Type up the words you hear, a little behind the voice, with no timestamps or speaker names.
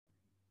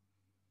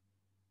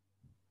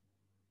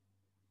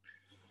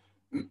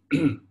بسم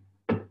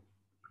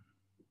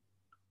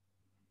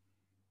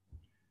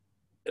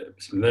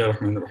الله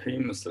الرحمن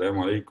الرحيم. السلام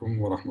عليكم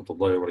ورحمة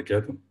الله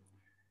وبركاته.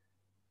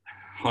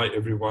 Hi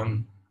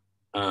everyone.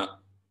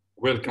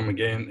 Welcome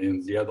again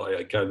in Ziada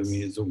Eye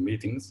Academy Zoom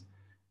meetings.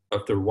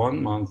 After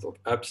 1 month of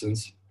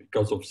absence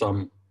because of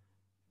some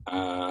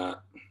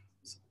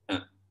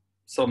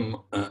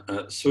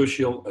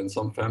social and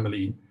some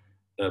family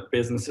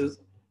businesses.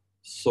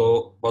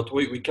 So, but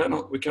we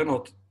cannot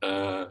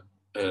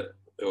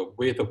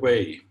wait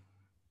away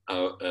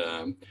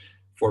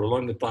for a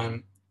long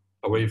time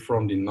away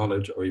from the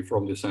knowledge, away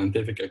from the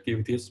scientific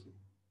activities,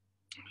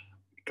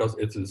 because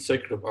it's the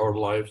secret of our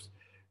lives.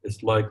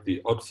 It's like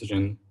the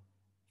oxygen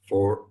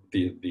for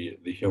the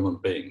human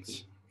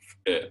beings.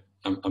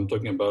 I'm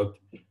talking about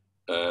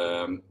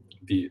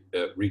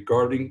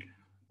regarding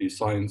the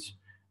science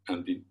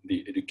and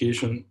the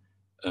education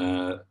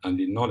and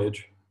the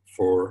knowledge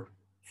for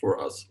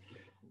us.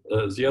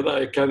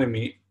 Ziada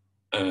Academy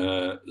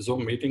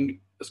Zoom meeting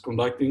is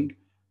conducting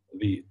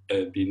the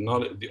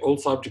all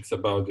subjects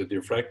about the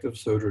refractive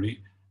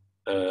surgery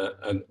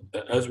and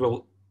as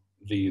well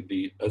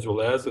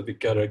as the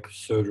cataract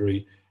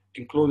surgery,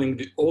 including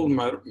all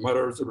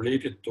matters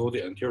related to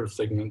the anterior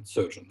segment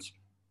surgeons.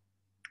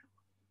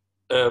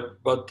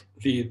 But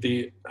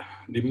the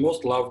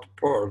most loved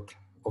part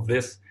of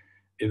this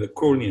is the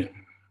cornea,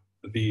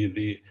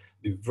 the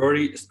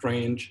very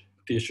strange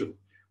tissue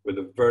with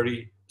a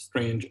very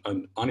strange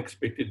and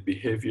unexpected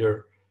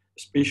behavior,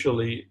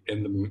 especially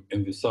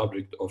in the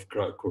subject of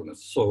keratoconus.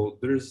 So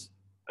there is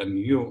a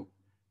new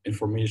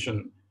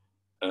information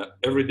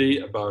every day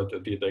about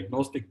the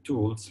diagnostic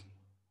tools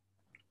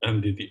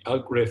and the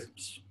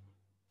algorithms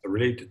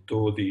related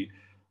to the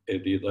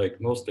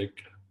diagnostic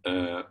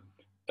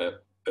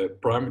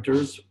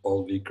parameters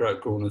of the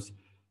keratoconus,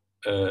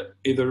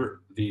 either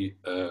the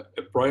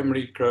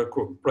primary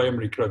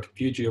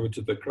keratotegia, which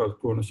is the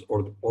keratoconus,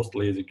 or the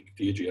post-LASIK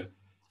ectasia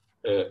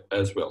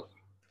as well.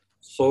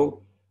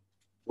 So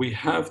we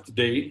have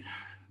today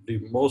the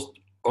most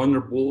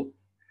honorable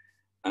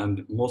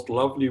and most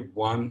lovely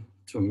one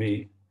to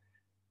me,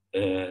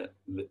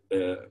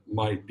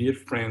 my dear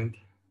friend,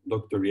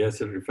 Dr.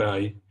 Yasser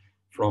Rifay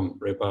from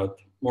Rabat,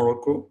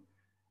 Morocco.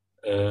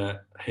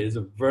 He is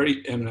a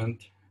very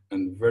eminent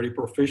and very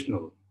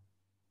professional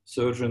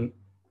surgeon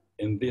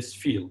in this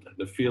field,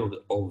 the field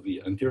of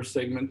the anterior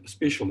segment,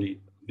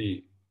 especially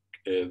the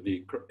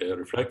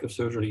refractive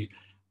surgery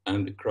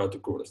and the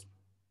keratoconus.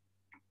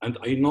 And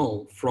I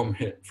know from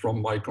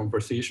my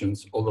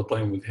conversations all the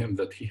time with him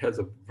that he has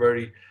a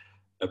very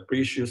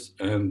precious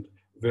and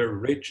very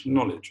rich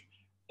knowledge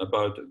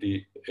about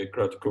the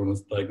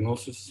keratoconus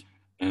diagnosis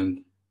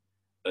and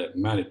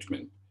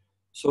management.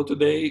 So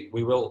today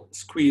we will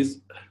squeeze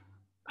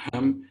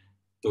him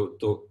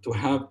to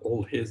have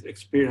all his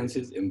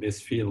experiences in this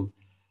field.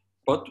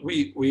 But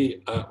we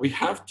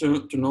have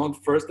to note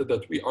first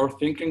that we are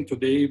thinking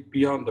today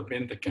beyond the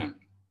pentacam.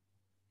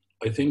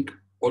 I think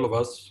all of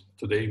us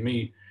today,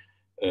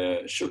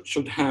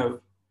 should have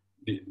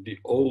the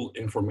all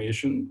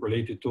information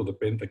related to the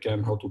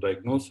pentacam, how to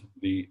diagnose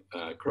the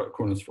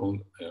keratoconus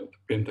from the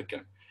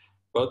pentacam.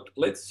 But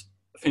let's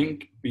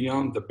think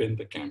beyond the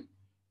pentacam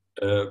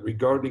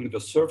regarding the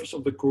surface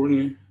of the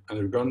cornea and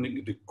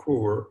regarding the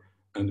core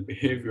and the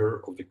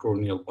behavior of the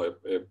corneal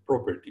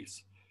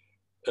properties.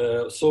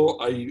 So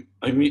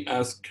I may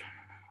ask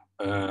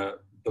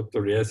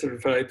Dr. Yasser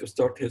Rifay to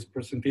start his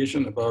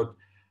presentation about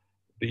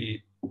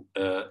the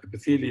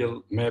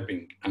epithelial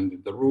mapping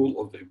and the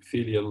role of the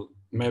epithelial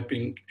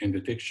mapping in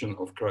detection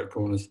of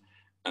keratoconus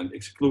and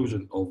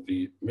exclusion of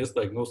the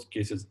misdiagnosed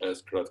cases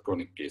as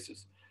keratoconic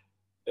cases.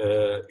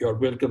 You are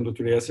welcome,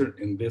 Dr. Yasser,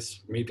 in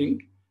this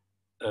meeting,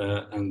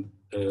 and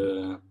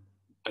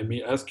I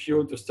may ask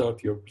you to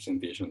start your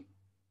presentation.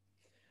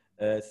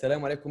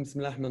 Assalamu alaikum,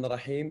 bismillah ar-Rahman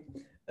ar-Rahim.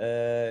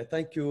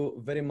 Thank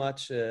you very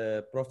much,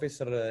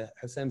 Professor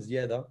Hossam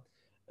Ziada,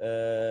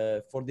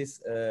 for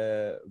this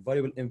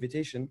valuable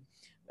invitation.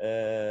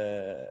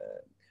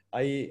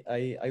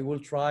 I will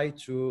try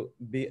to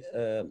be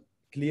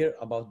clear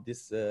about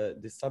this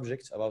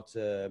subject about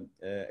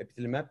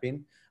epithelial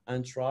mapping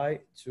and try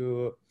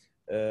to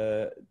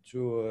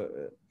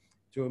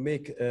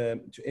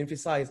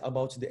emphasize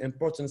about the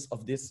importance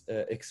of this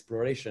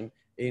exploration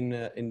in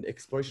the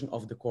exploration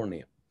of the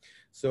cornea.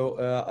 So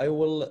I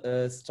will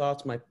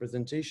start my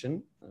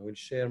presentation. I will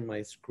share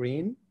my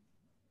screen.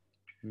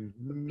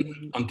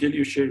 Until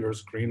you share your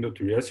screen,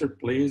 Dr. Yasser,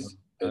 please,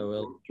 I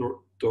will.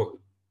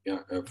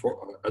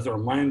 As a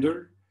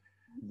reminder,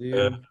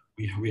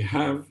 we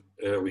have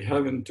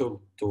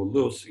until to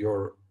lose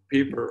your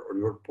paper or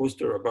your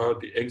poster about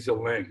the axial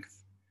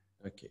length.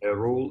 Okay. A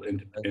rule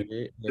in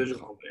division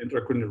of the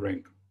intracorneal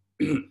ring.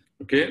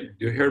 Okay,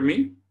 do you hear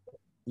me?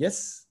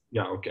 Yes.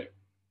 Yeah, okay.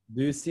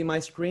 Do you see my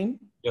screen?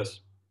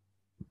 Yes.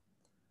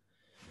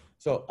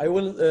 So I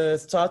will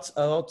start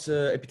about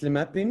epithelial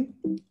mapping.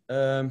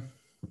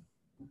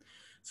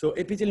 So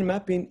epithelial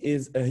mapping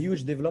is a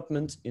huge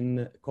development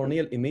in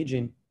corneal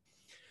imaging.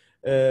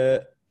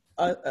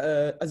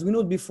 As we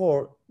know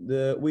before,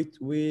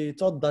 we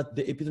thought that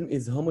the epithelium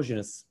is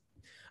homogeneous.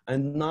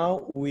 And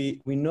now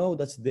we know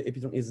that the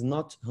epithelium is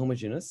not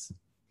homogeneous.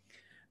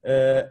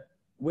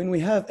 When we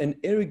have an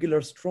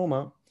irregular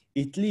stroma,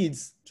 it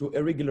leads to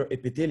irregular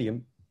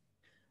epithelium.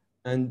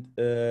 And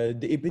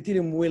the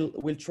epithelium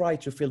will try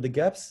to fill the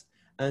gaps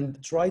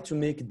and try to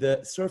make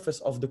the surface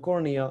of the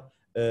cornea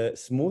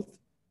smooth.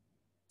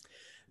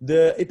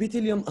 The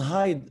epithelium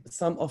hides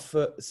some of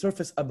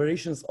surface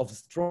aberrations of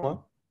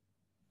stroma.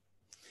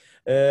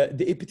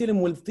 The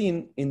epithelium will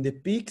thin in the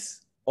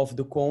peaks of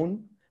the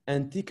cone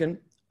and thicken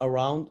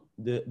around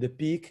the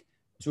peak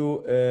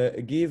to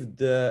give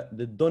the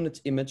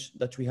donut image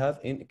that we have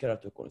in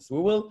keratoconus.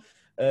 We will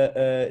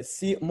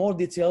see more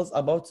details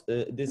about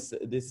the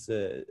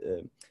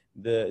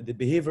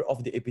behavior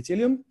of the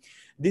epithelium.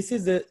 This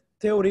is the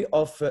theory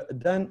of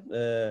Dan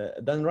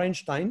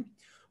Reinstein,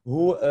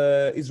 who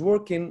is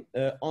working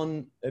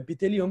on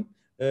epithelium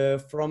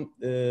from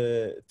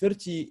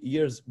 30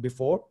 years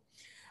before.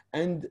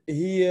 And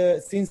he,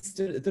 since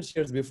 30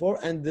 years before,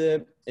 and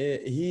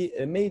he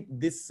made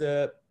this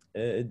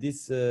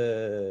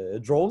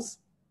draws.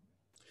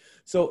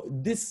 So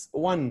this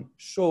one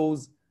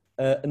shows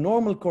a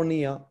normal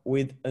cornea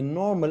with a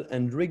normal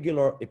and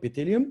regular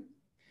epithelium.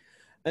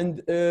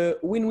 And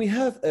when we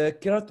have a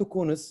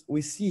keratoconus,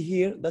 we see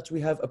here that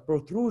we have a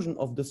protrusion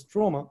of the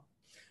stroma,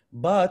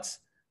 but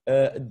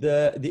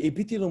the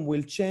epithelium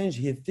will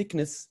change its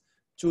thickness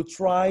to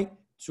try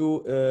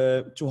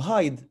to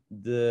hide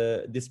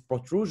this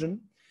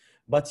protrusion.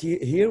 But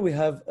here we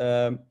have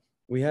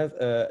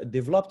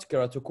developed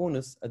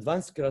keratoconus,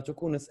 advanced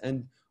keratoconus,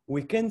 and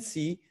we can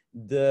see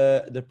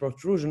the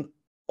protrusion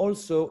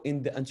also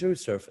in the anterior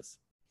surface.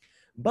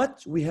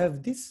 But we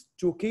have these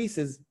two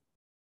cases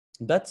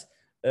that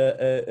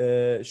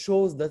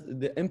shows that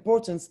the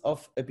importance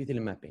of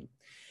epithelial mapping.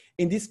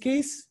 In this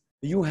case,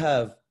 you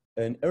have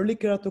an early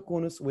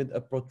keratoconus with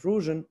a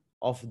protrusion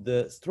of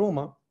the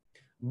stroma,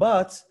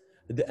 but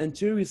the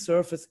anterior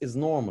surface is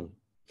normal.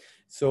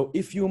 So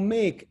if you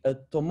make a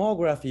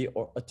tomography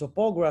or a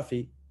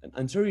topography, an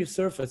anterior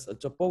surface, a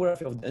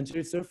topography of the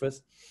anterior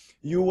surface,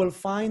 you will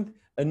find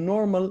a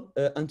normal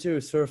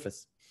anterior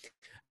surface.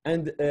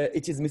 And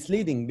it is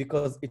misleading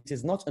because it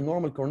is not a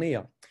normal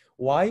cornea.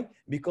 Why?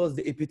 Because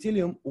the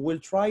epithelium will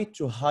try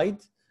to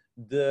hide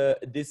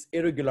this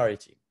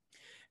irregularity.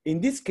 In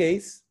this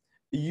case,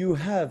 you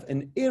have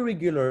an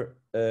irregular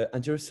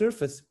anterior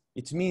surface.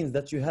 It means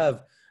that you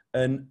have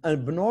an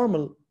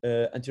abnormal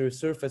anterior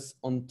surface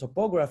on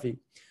topography,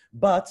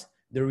 but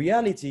the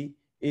reality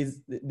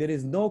is there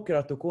is no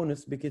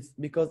keratoconus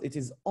because it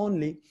is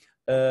only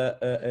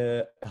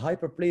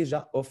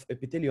hyperplasia of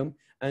epithelium,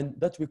 and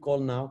that we call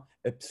now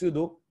a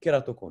pseudo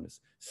keratoconus.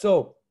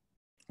 So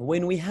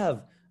when we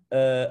have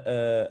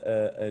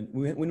an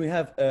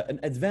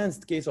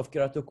advanced case of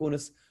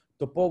keratoconus,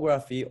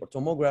 topography or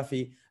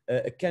tomography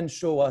can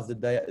show us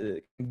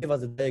give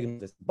us the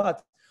diagnosis.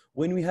 But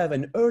when we have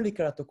an early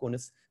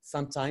keratoconus,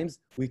 sometimes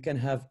we can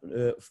have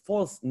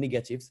false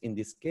negatives in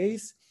this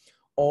case,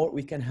 or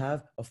we can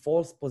have a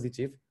false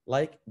positive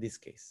like this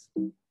case.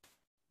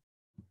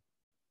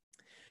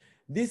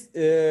 This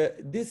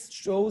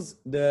shows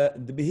the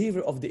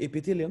behavior of the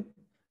epithelium.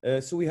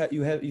 So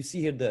you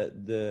see here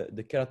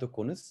the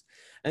keratoconus,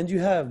 and you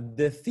have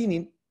the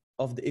thinning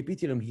of the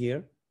epithelium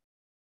here,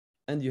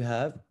 and you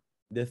have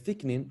the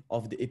thickening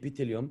of the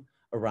epithelium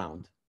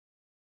around.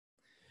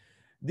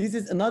 This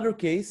is another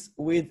case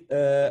with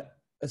a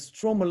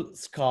stromal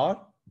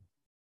scar,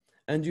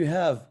 and you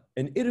have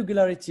an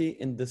irregularity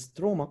in the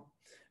stroma,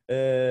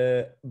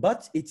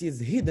 but it is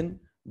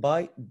hidden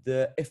by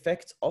the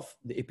effect of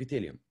the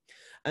epithelium.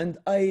 And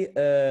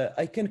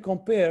I can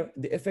compare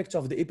the effect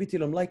of the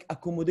epithelium like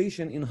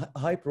accommodation in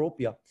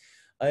hyperopia.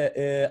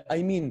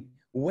 I mean,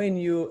 when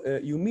you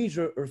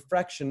measure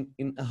refraction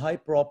in a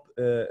hyperop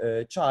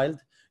child,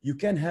 you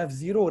can have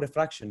 0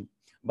 refraction.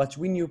 But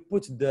when you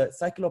put the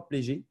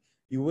cycloplegia,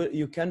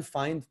 you can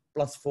find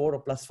 +4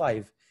 or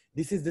 +5.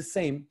 This is the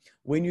same.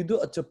 When you do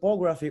a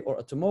topography or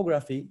a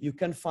tomography, you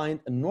can find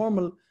a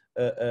normal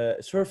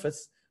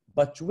surface,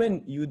 but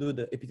when you do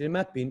the epithelial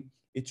mapping,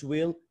 it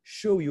will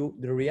show you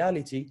the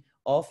reality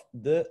of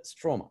the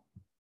stroma.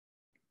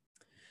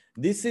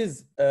 This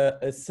is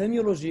a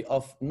semiology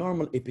of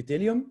normal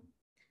epithelium.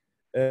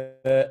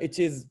 It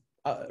is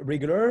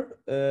regular,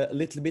 a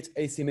little bit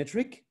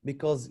asymmetric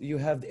because you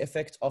have the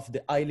effect of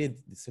the eyelid,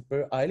 the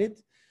superior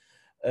eyelid.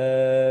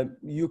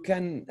 You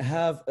can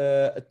have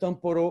a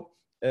temporo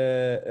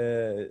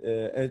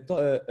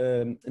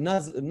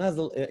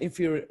nasal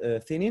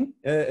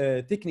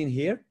inferior thickening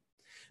here.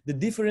 The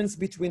difference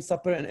between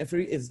superior and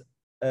inferior is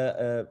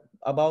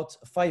about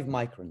 5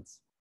 microns.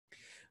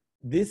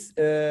 This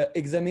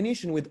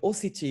examination with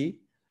OCT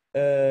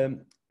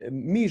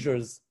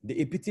measures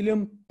the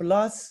epithelium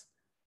plus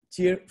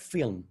tear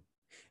film.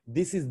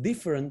 This is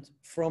different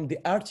from the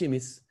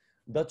Artemis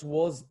that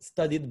was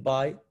studied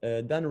by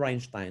Dan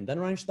Reinstein. Dan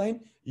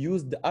Reinstein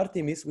used the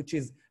Artemis, which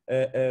is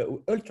an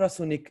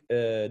ultrasonic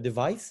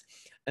device,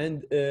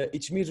 and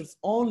it measures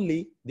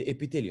only the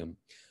epithelium.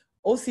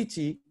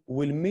 OCT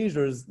will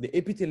measure the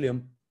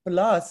epithelium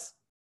plus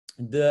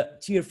the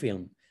tear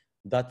film.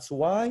 That's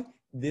why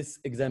this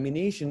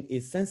examination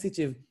is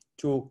sensitive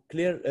to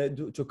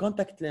to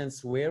contact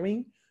lens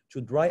wearing,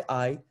 to dry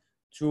eye,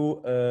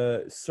 to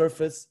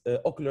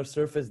ocular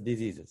surface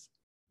diseases.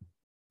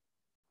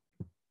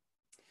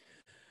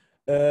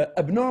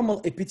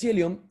 Abnormal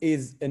epithelium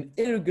is an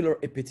irregular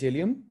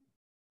epithelium.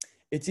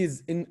 It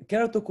is in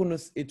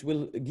keratoconus, it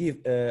will give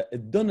a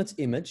donut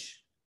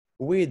image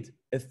with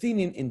a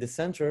thinning in the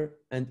center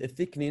and a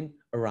thickening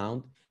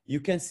around. You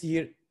can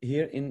see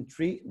here in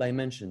 3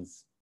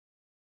 dimensions.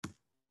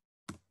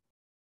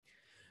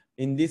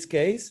 In this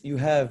case, you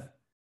have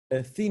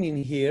a thinning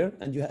here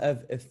and you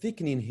have a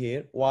thickening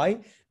here.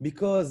 Why?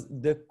 Because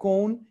the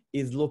cone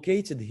is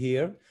located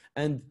here,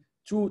 and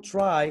to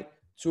try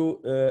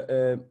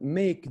to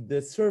make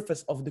the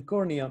surface of the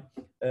cornea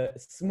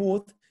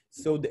smooth,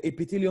 so the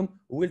epithelium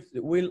will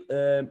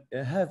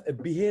have a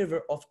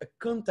behavior of a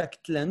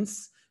contact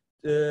lens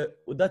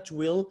that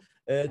will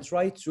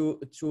try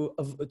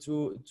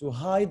to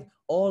hide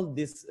all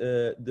this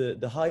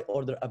the high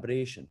order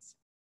aberrations.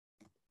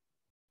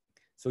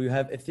 So you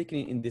have a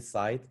thickening in this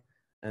side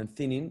and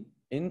thinning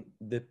in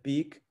the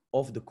peak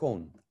of the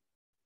cone.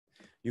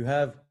 You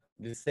have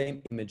the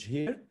same image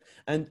here,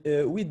 and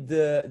with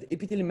the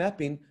epithelial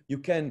mapping, you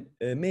can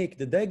make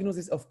the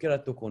diagnosis of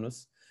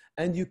keratoconus,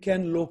 and you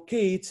can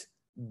locate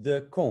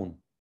the cone.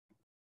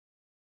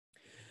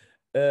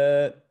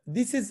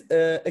 This is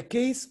a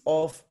case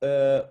of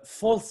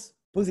false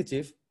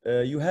positive.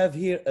 You have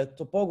here a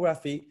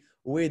topography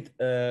with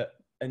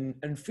an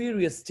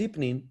inferior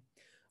steepening,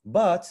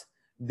 but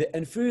the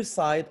inferior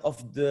side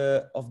of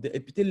the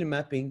epithelial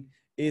mapping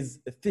is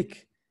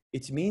thick.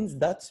 It means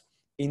that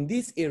in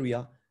this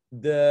area,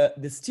 the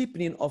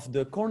steepening of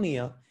the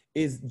cornea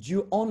is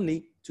due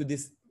only to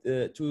this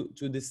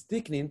to this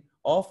thickening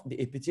of the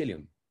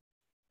epithelium.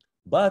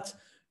 But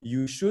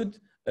you should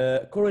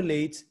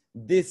correlate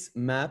this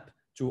map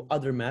to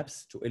other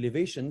maps, to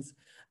elevations,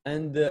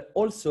 and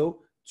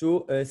also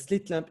to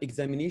slit lamp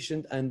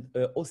examination and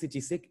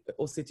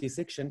OCT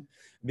section,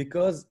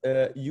 because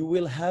you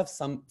will have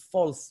some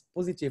false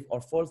positive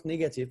or false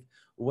negative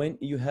when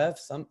you have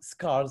some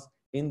scars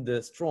in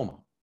the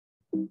stroma.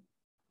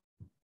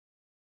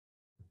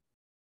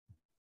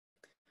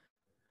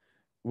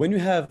 When you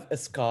have a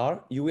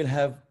scar, you will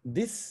have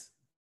this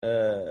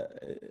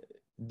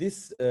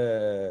this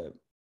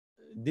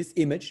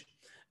image,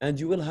 and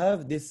you will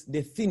have the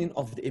thinning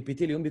of the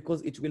epithelium,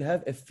 because it will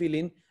have a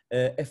filling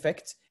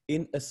effect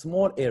in a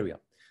small area.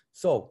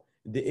 So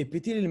the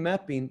epithelial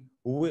mapping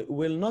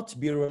will not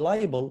be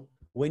reliable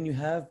when you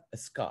have a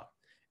scar.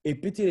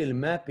 Epithelial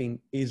mapping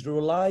is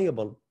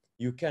reliable.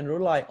 You can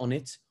rely on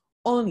it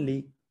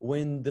only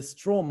when the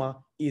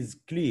stroma is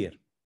clear.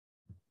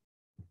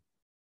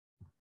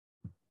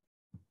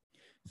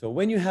 So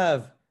when you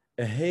have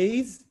a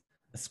haze,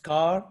 a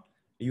scar,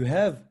 you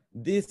have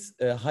this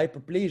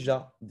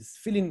hyperplasia, this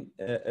filling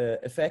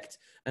effect,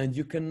 and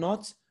you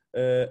cannot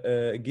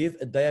give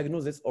a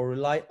diagnosis or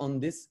rely on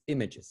these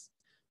images.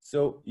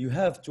 So you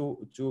have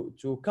to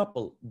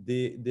couple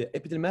the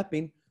epithelial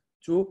mapping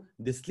to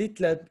the slit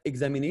lamp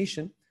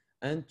examination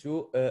and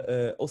to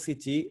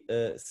OCT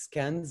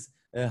scans,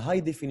 high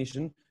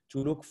definition,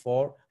 to look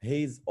for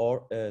haze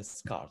or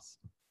scars.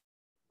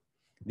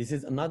 This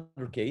is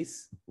another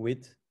case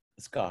with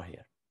a scar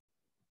here.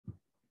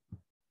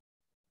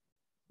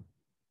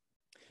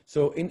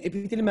 So in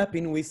epithelial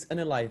mapping, we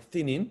analyze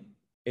thinning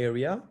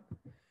area,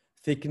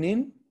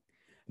 thickening,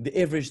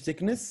 the average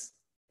thickness,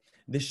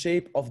 the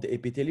shape of the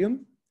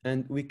epithelium,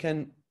 and we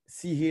can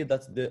see here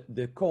that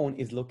the cone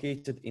is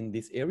located in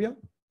this area.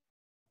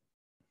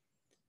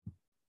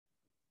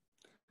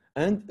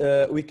 And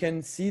we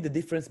can see the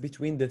difference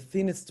between the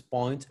thinnest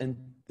point and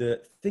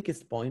the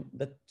thickest point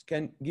that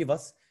can give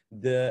us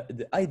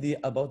the idea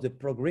about the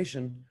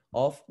progression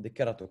of the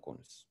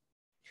keratoconus.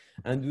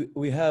 And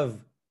we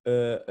have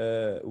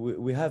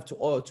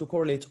to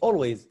correlate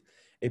always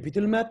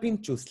epithelial mapping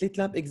to slit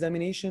lamp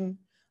examination,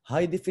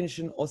 high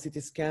definition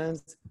OCT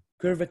scans,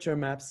 curvature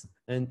maps,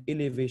 and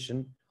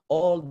elevation.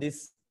 All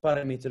these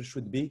parameters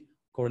should be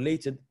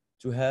correlated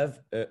to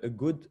have a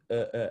good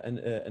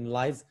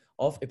analysis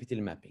of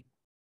epithelial mapping.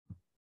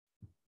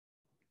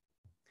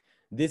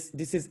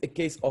 This is a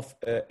case of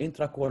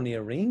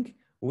intracorneal ring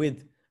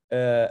with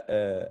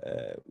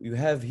you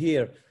have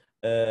here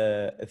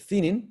a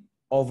thinning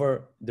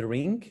over the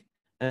ring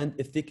and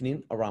a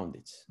thickening around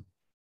it.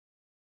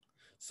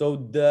 So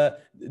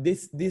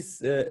this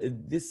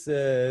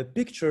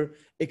picture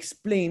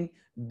explains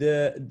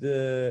the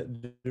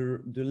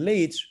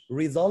late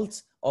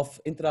results of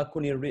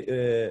intracorneal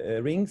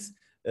rings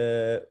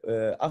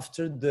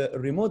after the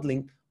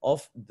remodeling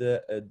of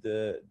the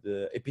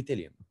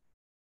epithelium.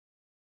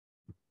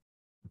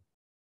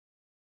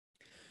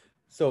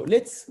 So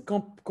let's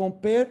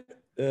compare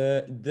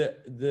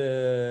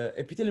the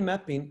epithelial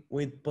mapping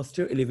with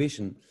posterior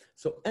elevation.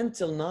 So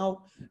until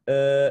now,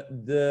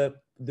 the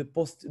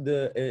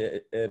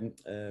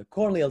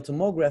corneal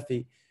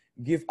tomography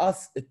gave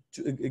us a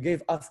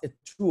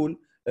tool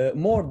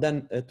more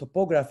than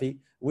topography,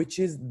 which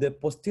is the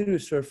posterior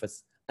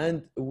surface.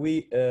 And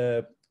we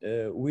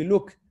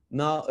look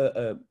now,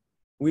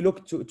 we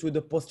look to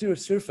the posterior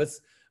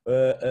surface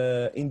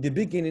in the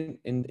beginning.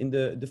 In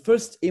the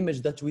first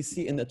image that we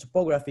see in the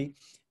topography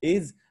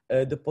is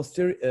the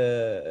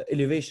posterior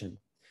elevation.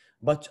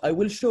 But I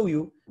will show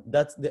you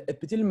that the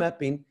epithelial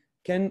mapping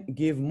can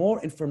give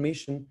more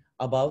information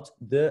about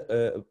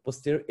the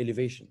posterior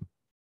elevation.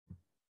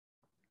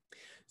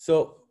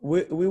 So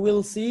we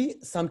will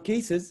see some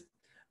cases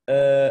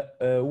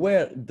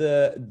where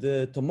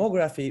the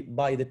tomography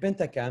by the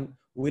pentacam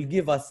will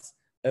give us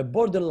a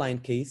borderline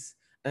case,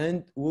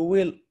 and we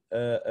will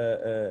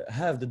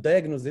have the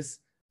diagnosis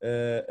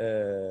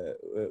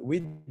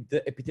with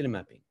the epithelial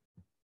mapping.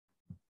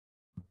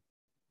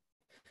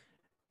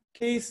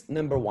 Case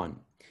number 1.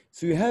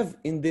 So you have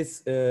in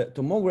this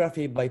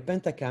tomography by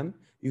pentacam,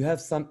 you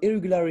have some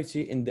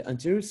irregularity in the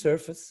anterior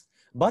surface,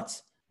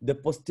 but the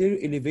posterior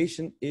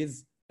elevation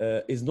is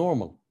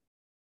normal.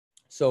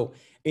 So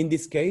in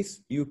this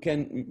case, you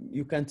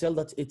can tell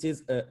that it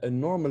is a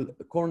normal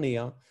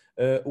cornea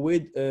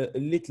with a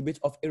little bit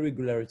of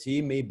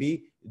irregularity,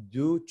 maybe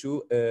due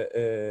to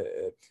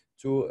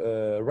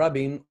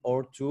rubbing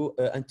or to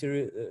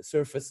anterior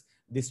surface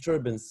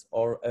disturbance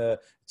or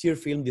tear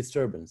film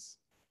disturbance.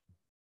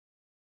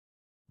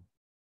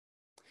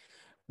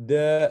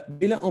 The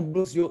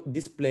Bela-Ambrosio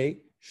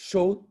display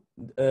showed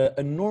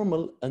a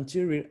normal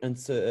anterior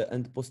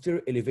and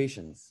posterior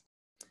elevations.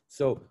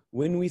 So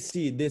when we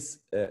see this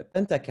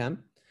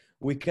pentacam,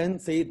 we can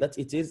say that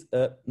it is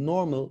a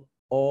normal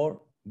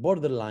or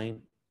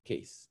borderline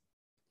case.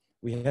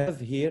 We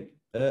have here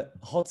a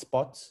hot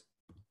spot,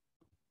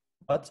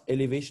 but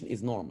elevation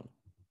is normal.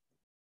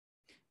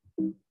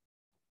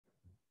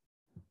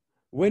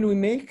 When we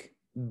make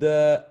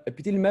the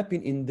epithelial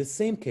mapping in the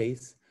same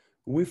case,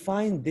 we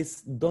find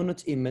this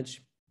donut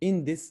image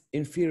in this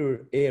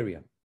inferior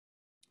area.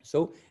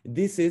 So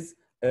this is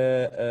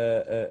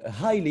a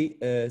highly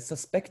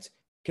suspect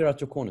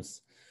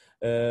keratoconus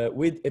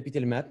with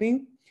epithelial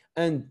mapping,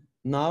 and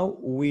now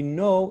we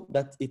know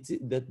that it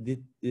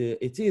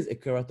is a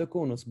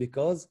keratoconus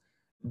because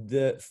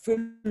the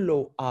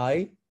fellow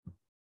eye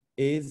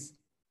is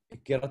a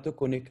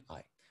keratoconic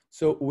eye.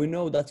 So we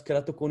know that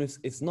keratoconus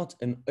is not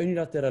an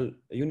unilateral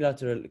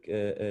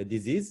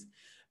disease,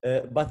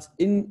 but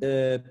in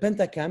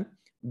pentacam,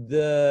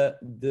 the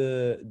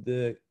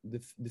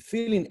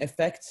filling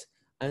effect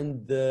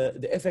and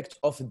the effect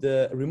of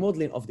the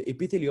remodeling of the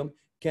epithelium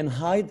can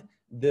hide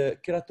the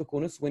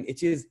keratoconus when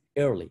it is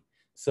early.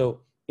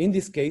 So in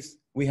this case,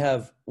 we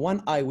have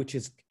one eye which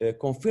is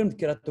confirmed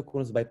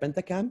keratoconus by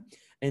pentacam,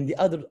 and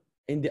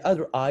in the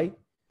other eye,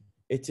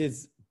 it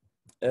is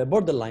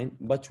borderline,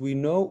 but we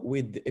know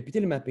with the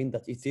epithelial mapping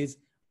that it is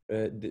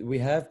we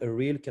have a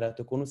real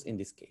keratoconus in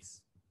this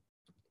case.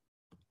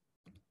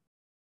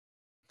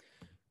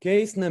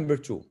 Case number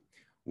 2,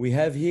 we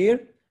have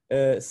here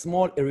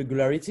small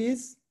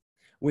irregularities.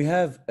 We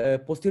have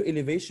posterior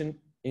elevation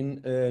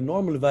in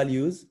normal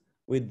values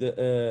with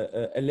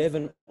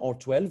 11 or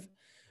 12.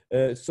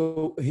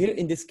 So here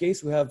in this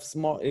case, we have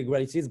small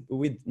irregularities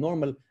with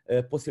normal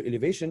posterior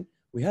elevation.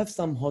 We have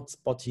some hot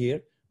spot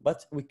here,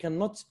 but we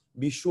cannot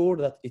be sure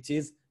that it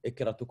is a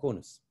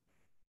keratoconus.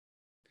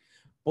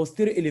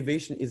 Posterior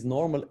elevation is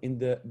normal in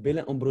the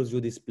Bela-Ambrosio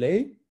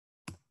display,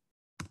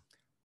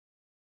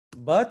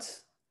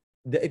 but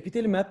the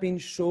epithelial mapping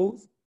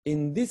shows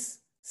in this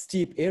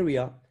steep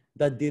area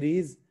that there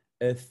is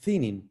a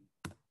thinning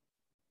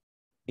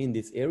in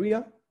this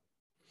area,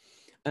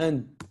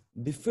 and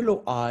the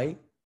fellow eye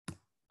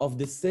of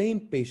the same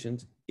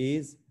patient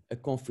is a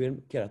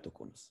confirmed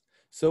keratoconus.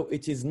 So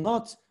it is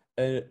not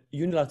a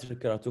unilateral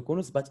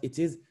keratoconus, but it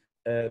is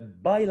a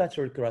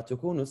bilateral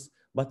keratoconus,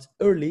 but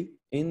early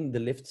in the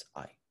left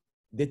eye,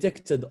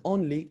 detected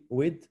only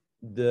with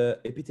the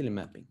epithelial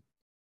mapping.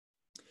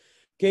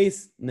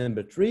 Case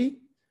number 3,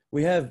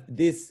 we have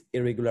this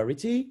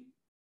irregularity.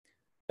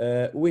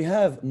 We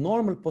have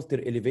normal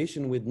posterior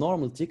elevation with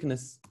normal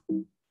thickness,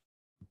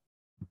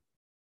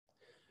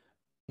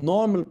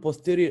 normal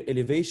posterior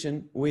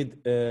elevation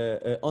with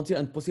anterior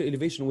and posterior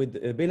elevation with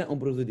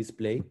Bela-Ambrosio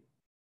display.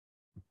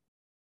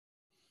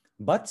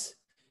 But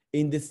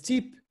in the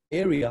steep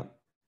area,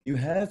 you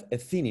have a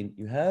thinning.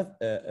 You have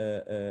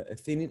a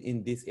thinning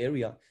in this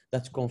area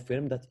that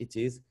confirms that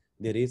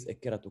there is a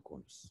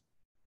keratoconus.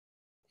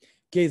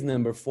 Case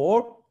number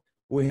 4,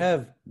 we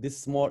have this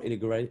small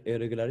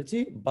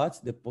irregularity, but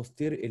the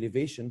posterior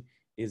elevation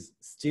is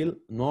still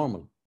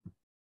normal.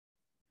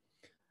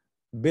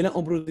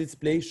 Bela-Ambrosio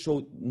display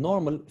showed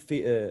normal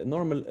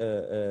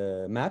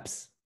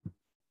maps.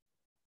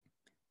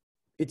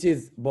 It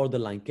is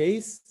borderline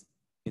case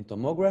in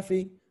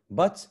tomography,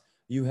 but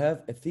you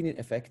have a thinning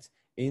effect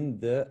in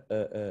the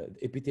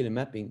epithelial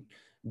mapping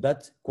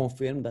that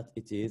confirm that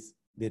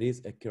there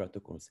is a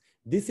keratoconus.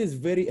 This is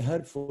very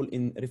helpful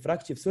in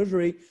refractive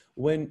surgery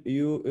when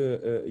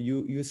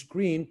you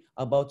screen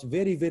about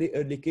very, very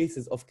early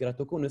cases of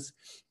keratoconus,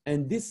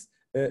 and this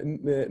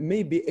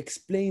maybe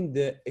explain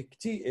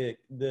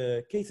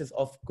the cases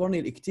of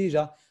corneal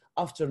ectasia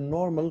after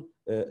normal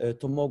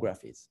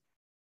tomographies.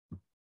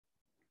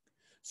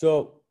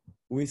 So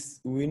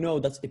we know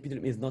that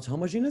epithelium is not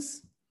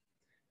homogeneous.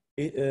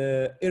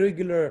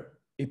 Irregular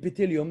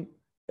epithelium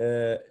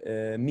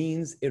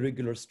means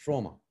irregular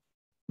stroma.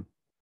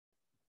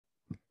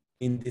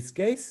 In this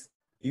case,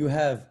 you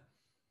have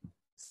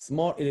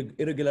small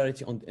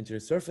irregularity on the anterior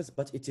surface,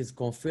 but it is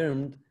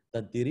confirmed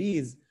that there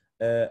is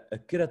a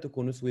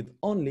keratoconus with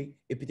only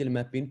epithelial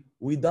mapping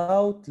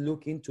without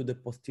looking to the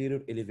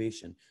posterior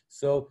elevation.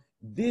 So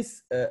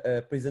this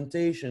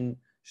presentation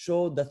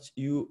showed that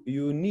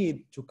you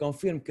need to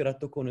confirm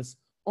keratoconus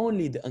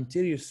only the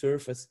anterior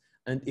surface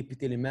and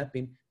epithelial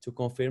mapping to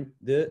confirm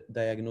the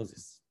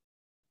diagnosis.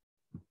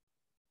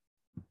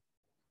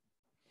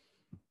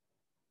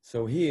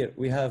 So here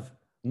we have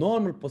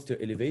normal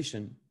posterior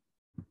elevation,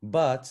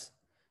 but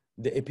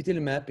the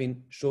epithelial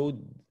mapping shows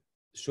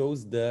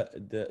the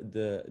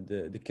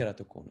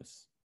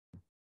keratoconus.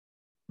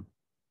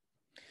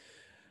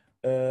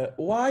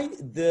 Why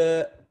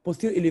the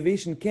posterior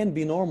elevation can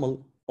be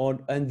normal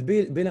and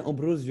Bela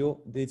Ambrosio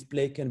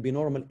display can be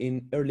normal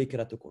in early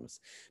keratoconus?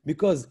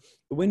 Because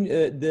when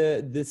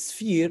the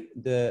sphere,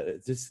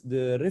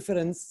 the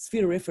reference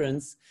sphere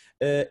reference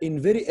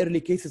in very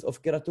early cases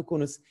of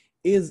keratoconus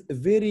is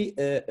very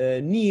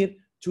near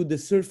to the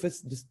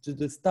surface, to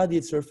the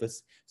studied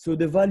surface. So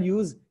the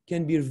values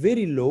can be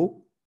very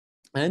low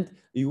and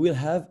you will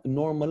have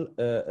normal,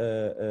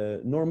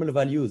 normal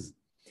values.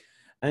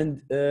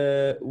 And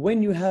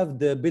when you have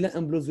the Bela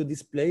Ambrosio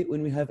display,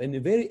 when we have in a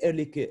very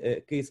early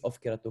case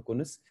of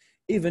keratoconus,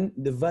 even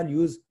the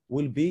values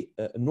will be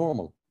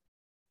normal.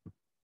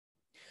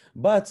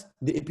 But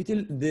the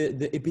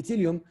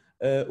epithelium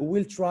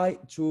will try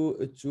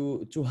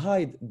to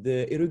hide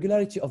the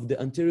irregularity of the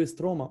anterior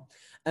stroma,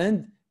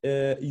 and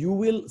you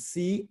will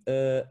see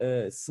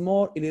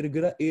small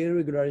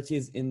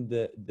irregularities in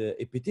the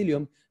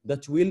epithelium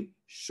that will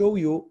show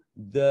you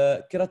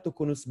the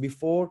keratoconus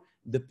before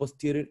the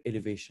posterior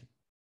elevation.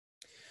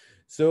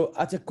 So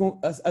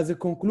as a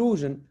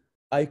conclusion,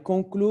 I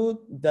conclude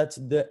that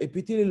the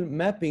epithelial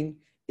mapping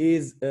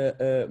is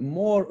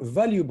more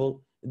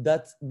valuable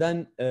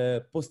than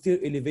posterior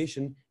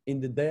elevation in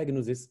the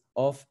diagnosis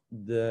of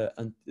the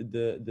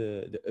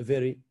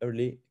very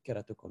early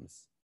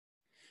keratoconus.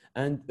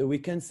 And we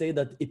can say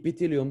that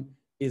epithelium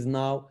is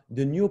now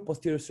the new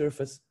posterior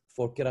surface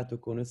for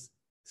keratoconus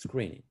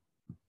screening.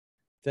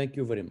 Thank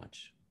you very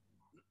much.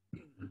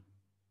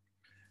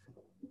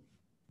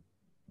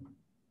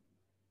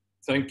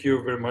 Thank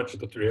you very much,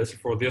 Dr. Yasser,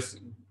 for this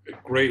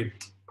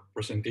great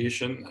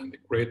presentation and a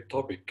great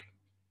topic.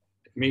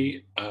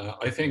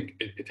 I think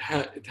it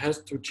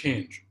has to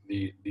change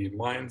the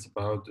minds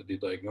about the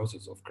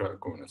diagnosis of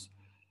keratoconus,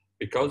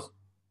 because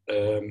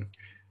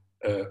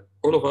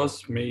all of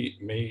us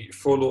may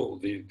follow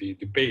the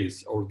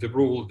base or the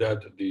rule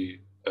that the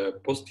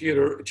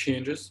posterior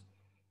changes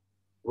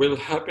will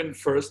happen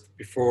first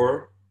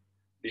before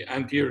the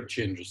anterior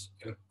changes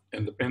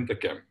in the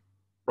pentacam,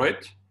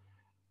 right?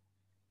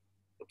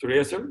 Dr.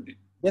 Yasser?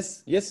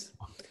 Yes, yes.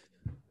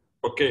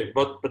 Okay,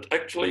 but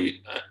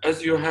actually,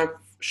 as you have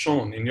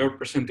shown in your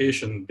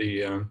presentation,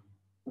 the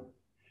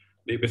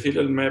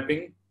epithelial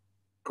mapping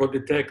could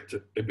detect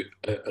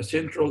a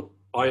central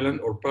island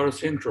or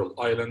paracentral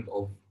island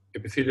of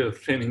epithelial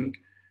thinning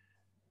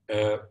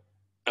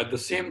at the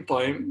same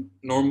time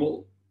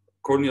normal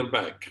corneal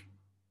back,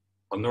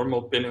 a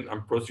normal Bela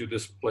Ambrosio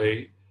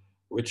display,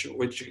 which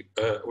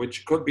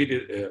could be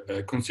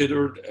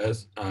considered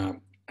as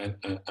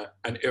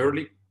an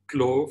early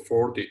clue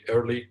for the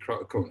early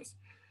keratoconus.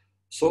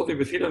 So the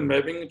epithelial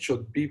mapping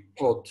should be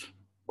put,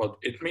 but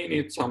it may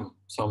need some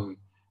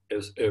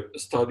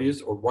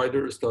studies or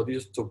wider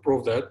studies to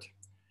prove that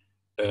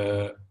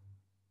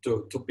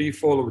to be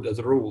followed as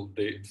a rule.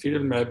 The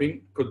epithelial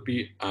mapping could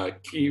be a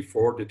key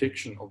for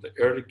detection of the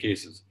early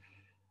cases,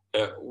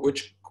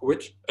 which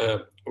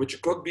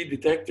could be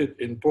detected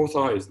in both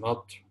eyes,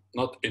 not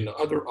in the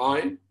other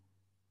eye,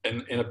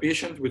 and in a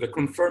patient with a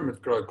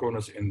confirmed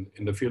keratoconus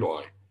in the fellow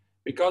eye,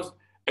 because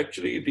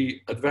actually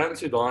the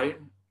advanced eye,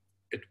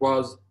 it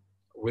was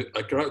with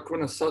a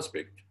keratoconus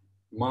suspect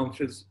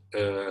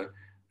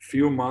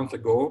few months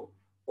ago,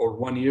 or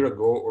 1 year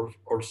ago,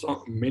 or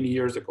many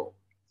years ago.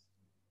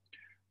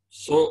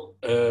 So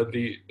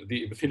the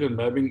epithelial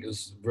mapping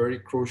is very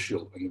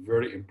crucial and a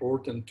very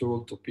important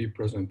tool to be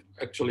present.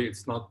 Actually,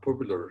 it's not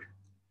popular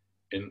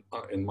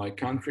in my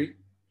country,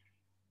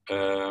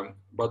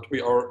 but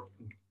we are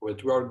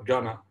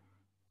gonna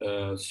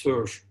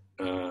search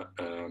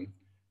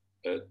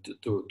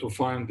to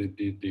find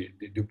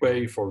the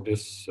way for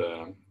this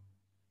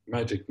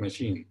magic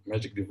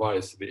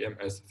device, the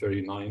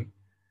MS39,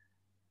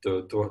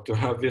 to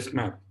have this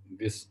map,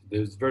 this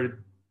very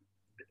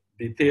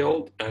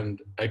detailed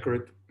and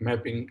accurate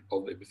mapping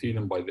of the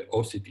epithelium by the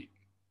OCT.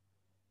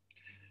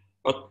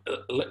 But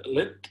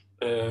let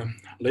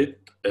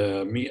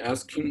me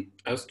ask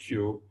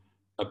you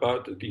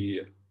about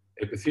the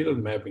epithelial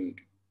mapping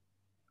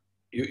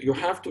you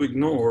have to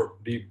ignore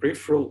the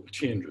peripheral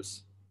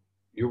changes.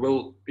 You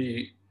will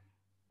be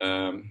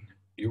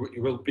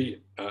you will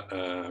be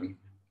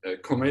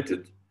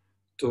committed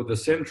to the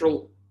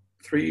central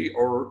 3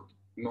 or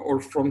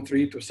from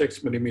 3 to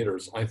 6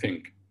 millimeters, I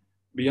think.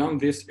 Beyond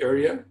this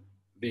area,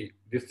 the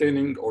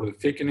thinning or the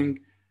thickening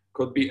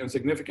could be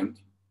insignificant.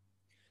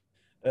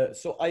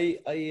 So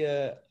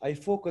I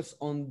focus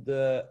on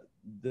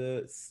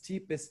the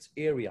steepest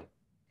area.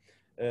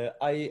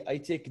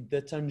 I take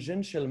the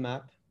tangential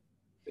map,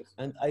 Yes.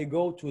 and I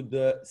go to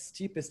the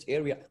steepest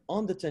area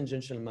on the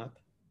tangential map,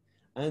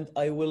 and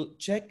I will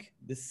check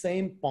the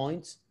same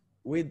points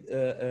with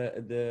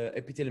the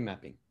epithelial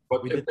mapping,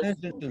 But with the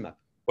tangential map.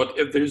 but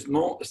if there is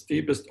no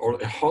steepest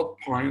or a hot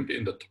point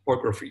in the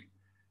topography,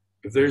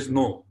 if there is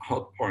no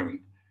hot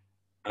point,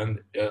 and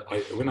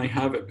when I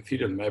have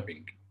epithelial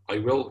mapping, I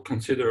will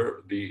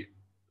consider the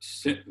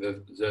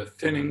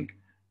thinning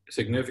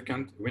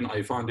significant when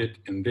I find it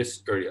in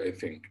this area, I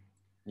think.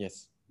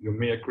 Yes. You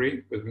may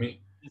agree with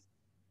me.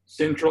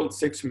 Central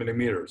 6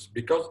 millimeters,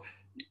 because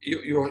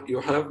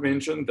you have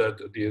mentioned that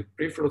the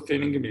peripheral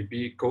thinning may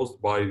be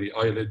caused by the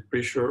eyelid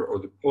pressure or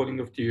the pulling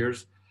of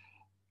tears.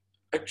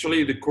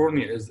 Actually, the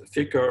cornea is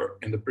thicker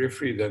in the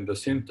periphery than the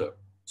center.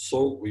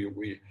 So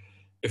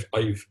if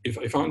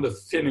I found a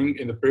thinning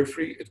in the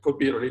periphery, it could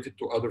be related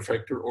to other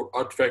factor or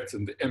artifacts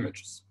in the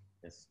images.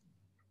 Yes.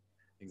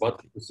 Exactly. But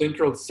the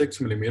central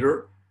 6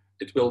 millimeter,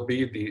 it will be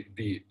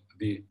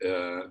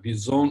the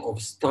zone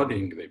of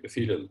studying the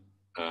epithelial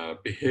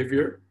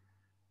behavior.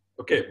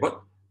 Okay,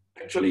 but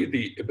actually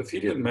the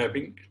epithelial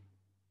mapping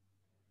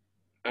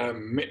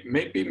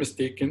may be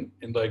mistaken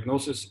in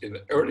diagnosis in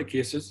the early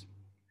cases,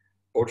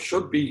 or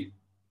should be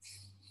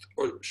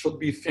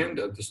thinned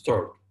at the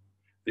start.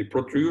 The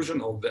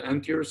protrusion of the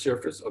anterior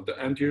surface of the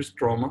anterior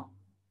stroma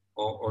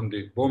on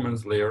the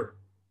Bowman's layer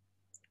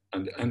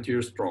and the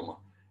anterior stroma.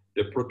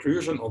 The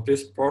protrusion of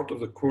this part of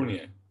the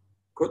cornea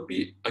could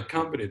be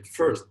accompanied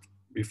first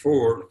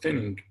before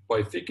thinning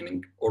by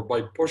thickening or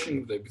by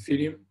pushing the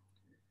epithelium.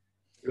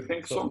 You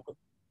think so?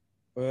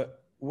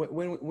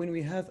 When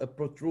we have a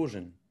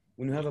protrusion,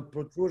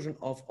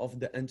 of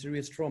the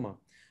anterior stroma,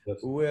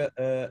 Yes. where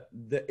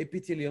the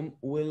epithelium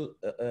will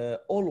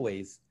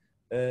always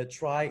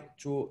try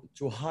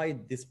to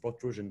hide this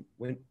protrusion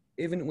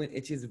even when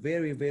it is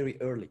very, very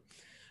early.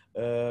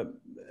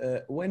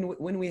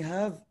 When we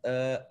have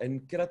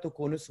in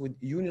keratoconus with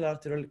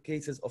unilateral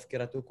cases of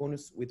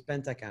keratoconus with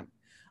pentacam,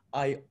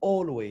 I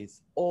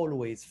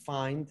always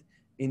find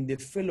in the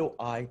fellow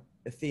eye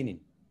a thinning.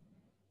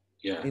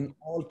 Yeah. In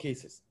all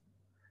cases.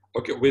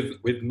 Okay,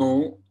 with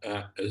no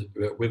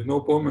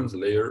Bowman's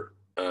layer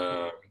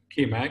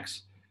key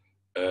max,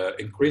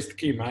 increased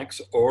key max,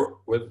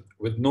 or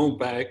with no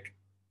back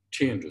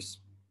changes.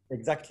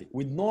 Exactly,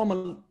 with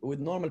normal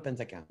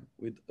pentacam,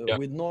 with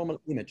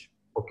normal image.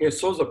 Okay,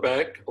 so the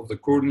back of the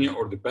cornea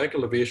or the back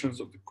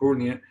elevations of the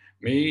cornea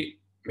may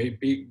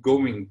be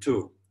going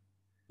to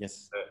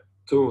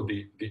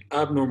the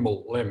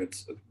abnormal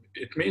limits.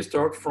 It may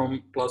start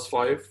from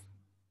 +5,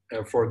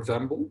 for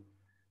example,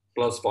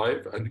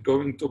 +5 and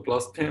going to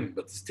 +10,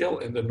 but still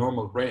in the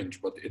normal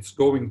range. But it's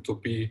going to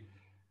be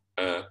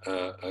a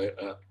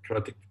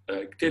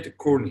keratotic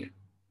cornea.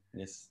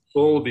 Yes.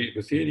 So the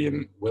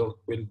epithelium will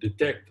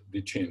detect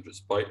the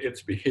changes by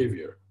its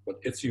behavior, but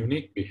its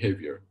unique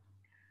behavior.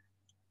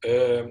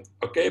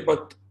 Okay,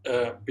 but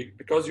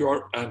because you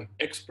are an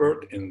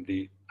expert in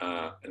the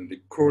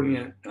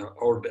cornea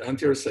or the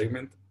anterior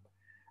segment,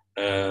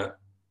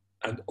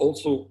 and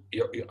also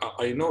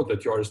I know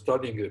that you are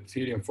studying the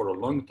epithelium for a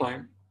long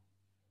time,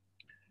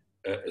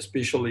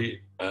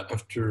 especially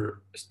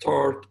after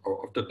start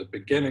or after the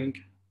beginning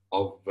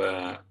of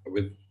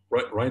with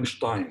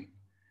Reinstein.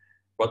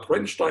 But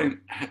Reinstein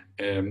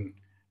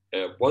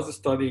was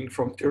studying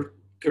from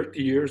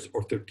 30 years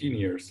or 13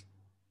 years?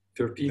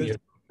 13 years.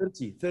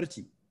 30.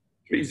 30?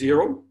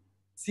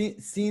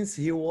 Since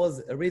he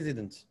was a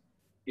resident.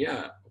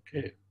 Yeah,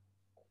 okay.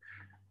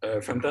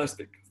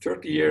 Fantastic.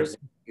 30 years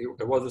he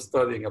was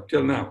studying up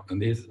till now,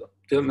 and he's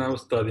till now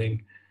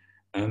studying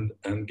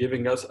and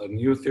giving us a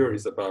new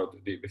theories about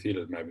the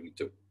epithelial mapping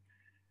too.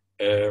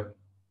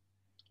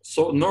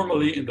 So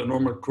normally in the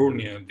normal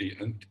cornea,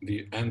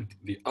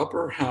 the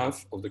upper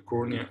half of the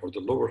cornea or the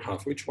lower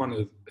half, which one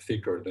is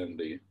thicker than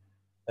the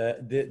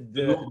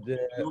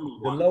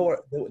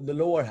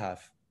lower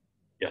half?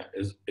 Yeah,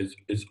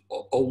 is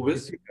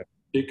always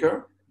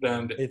thicker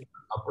than the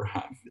upper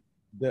half.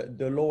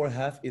 The lower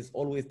half is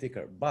always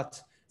thicker,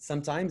 but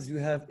sometimes you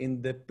have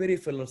in the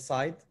peripheral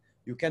side,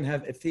 you can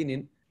have a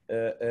thinning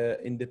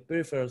in the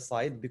peripheral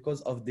side because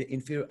of the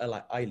inferior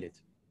eyelid.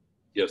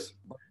 Yes.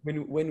 But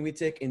when we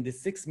take in the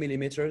 6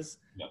 millimeters,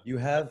 you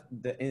have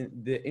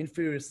the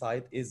inferior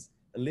side is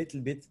a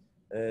little bit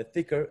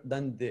thicker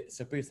than the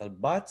superior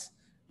side, but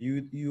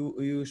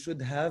you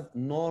should have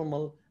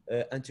normal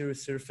anterior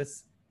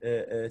surface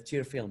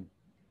tear film.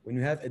 When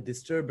you have a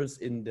disturbance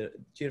in the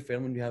tear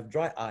film, when you have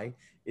dry eye,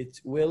 it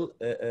will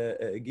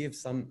give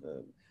some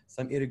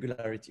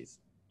irregularities.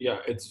 Yeah,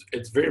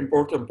 it's very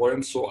important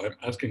point. So I'm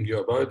asking you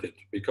about it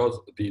because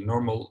the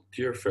normal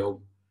tear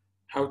film,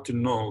 how to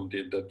know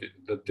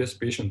that this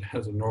patient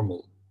has a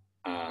normal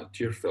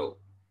tear film,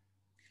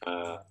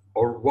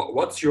 or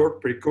what's your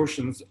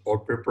precautions or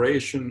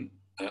preparation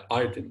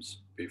items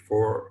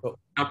before So,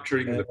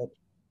 capturing uh,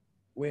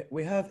 the.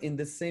 we have in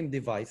the same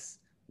device,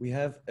 we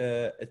have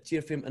a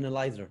tear film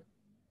analyzer,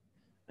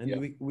 and Yeah,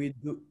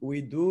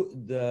 we do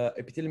the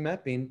epithelial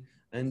mapping,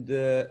 and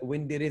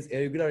when there is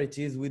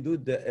irregularities, we do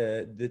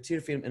the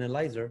tear film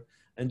analyzer,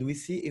 and we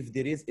see if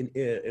there is an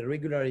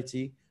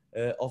irregularity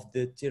of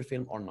the tear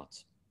film or not.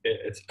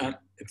 it's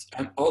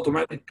an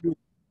automatic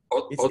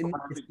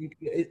automatic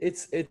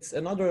It's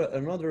another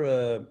another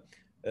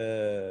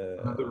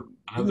another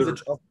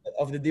usage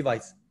of the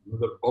device.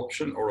 another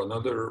option or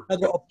another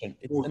Another option.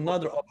 It's tool.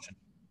 another option.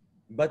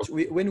 But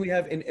when we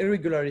have an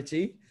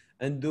irregularity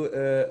and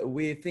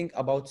we think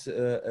about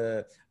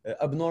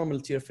abnormal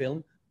tear film,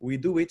 we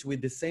do it with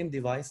the same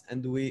device, and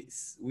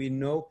we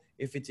know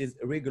if it is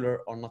irregular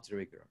or not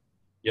irregular.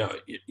 Yeah,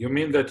 you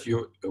mean that you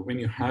when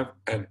you have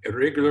an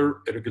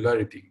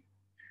irregularity,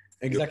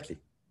 Exactly.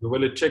 you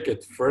will check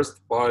it first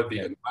by the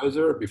Yeah.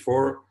 analyzer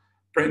before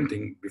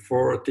printing,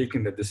 before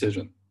taking the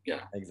decision.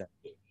 Yeah,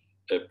 Exactly.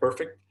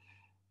 perfect.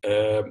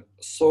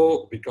 So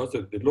because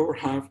the lower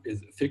half is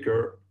thicker,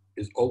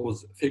 is always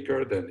thicker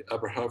than the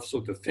upper half, so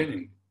the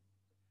thinning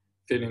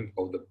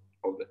of the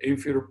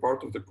inferior part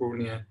of the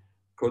cornea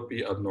could be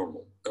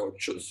abnormal. Or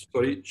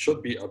should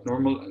be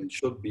abnormal and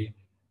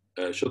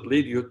should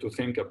lead you to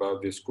think about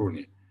this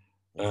cornea.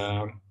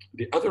 Yes.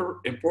 The other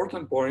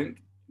important point,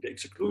 the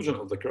exclusion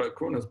of the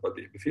keratoconus by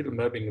the epithelial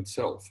mapping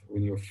itself,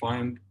 when you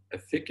find a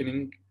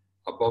thickening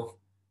above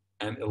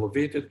an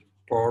elevated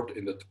part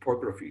in the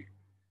topography.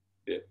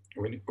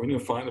 When you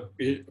find a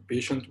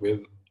patient with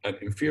an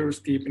inferior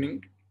steepening,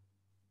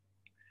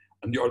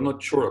 and you are not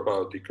sure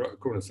about the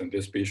keratoconus in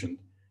this patient,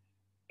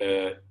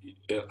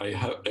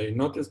 I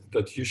noticed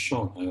that you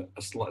shown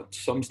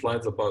some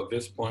slides about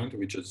this point,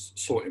 which is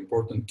so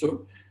important too,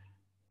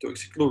 to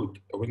exclude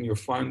when you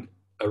find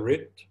a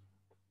red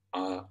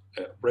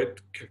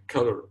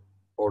color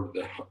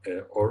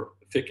or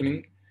thickening.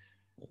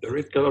 The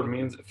red color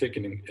means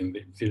thickening in the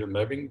epithelial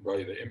mapping by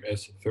the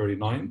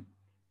MS39.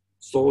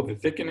 So the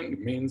thickening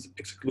means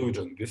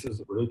exclusion. This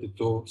is related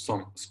to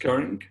some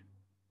scarring,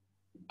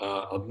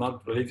 and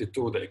not related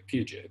to the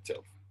ectasia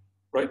itself,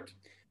 right?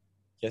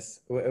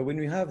 Yes. When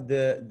we have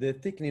the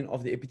thickening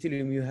of the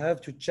epithelium, you have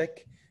to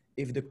check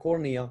if the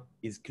cornea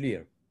is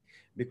clear,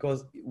 because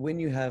when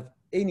you have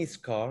any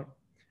scar,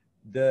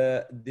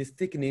 this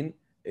thickening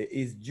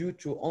is due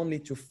to only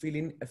to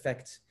filling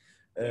effect.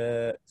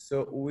 So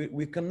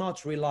we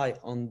cannot rely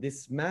on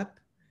this map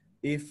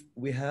if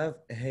we have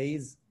a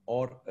haze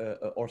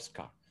or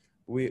scar.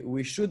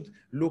 We should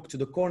look to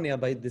the cornea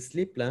by the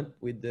slit lamp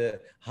with the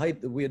height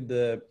with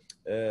the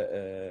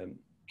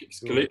to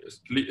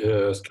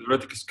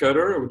Sclerotic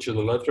scatter, which is a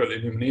lateral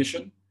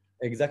illumination.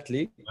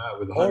 exactly,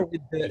 With high. or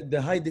with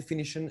the high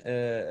definition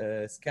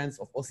scans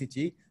of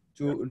OCT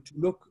to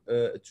look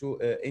to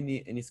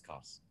any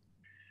scars.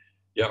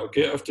 Yeah,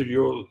 okay. After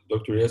you,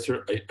 Dr. Yasser,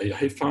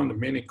 I found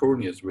many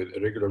corneas with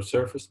irregular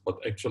surface, but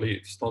actually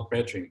it's not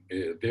matching.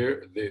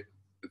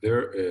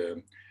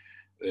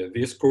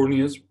 These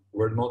corneas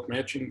were not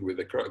matching with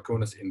the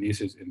keratoconus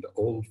indices in the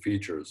old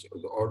features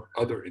or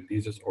other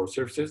indices or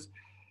surfaces.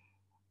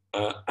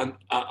 And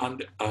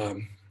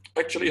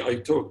actually, I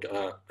took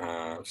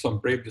some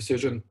brave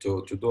decision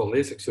to do a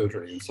LASIK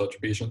surgery in such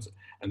patients.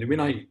 And when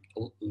I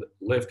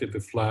lifted the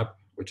flap,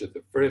 which is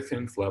the very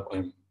thin flap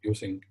I'm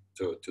using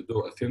to do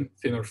a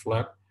thinner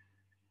flap,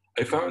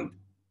 I found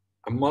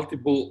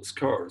multiple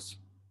scars,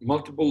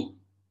 multiple,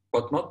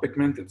 but not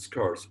pigmented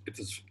scars.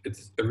 It's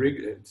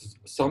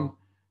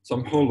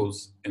some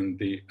hollows in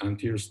the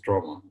anterior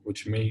stroma,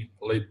 which may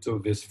lead to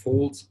this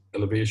false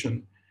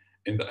elevation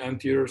in the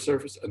anterior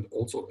surface and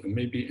also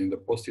maybe in the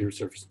posterior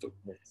surface too.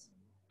 Yes.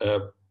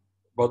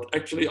 But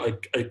actually,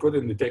 I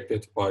couldn't detect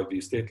it by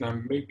the state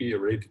lamp, maybe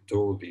related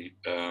to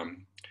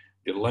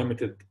the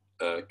limited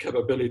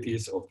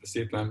capabilities of the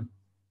state lamp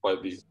by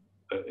the,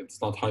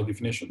 it's not high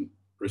definition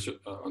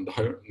on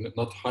the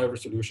not high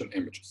resolution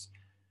images.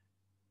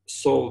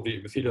 So the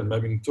epithelial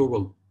mapping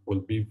tool will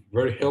be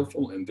very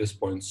helpful in this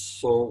point.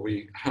 So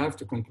we have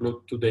to conclude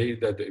today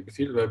that the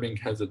epithelial mapping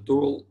has a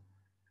dual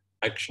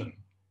action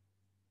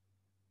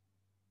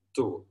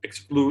to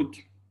exclude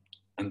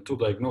and to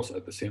diagnose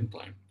at the same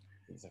time.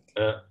 Exactly.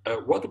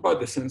 What about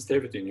the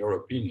sensitivity in your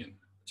opinion?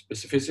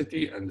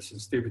 Specificity and the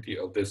sensitivity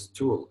of this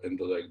tool in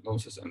the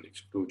diagnosis and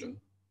exclusion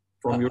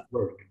from your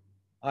work?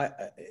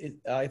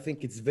 I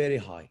think it's very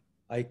high.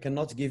 I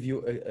cannot give you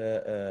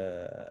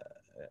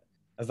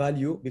a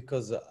value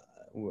because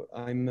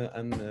I'm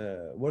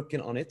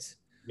working on it.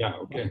 Yeah,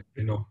 okay,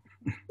 I know.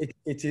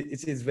 It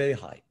is very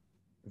high,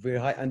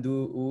 and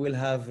we will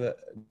have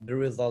the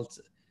result,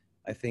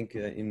 I think,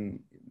 in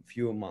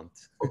few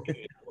months.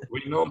 Okay,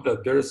 we know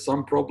that there is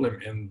some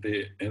problem in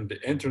the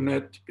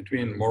internet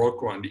between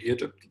Morocco and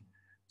Egypt.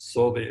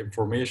 So the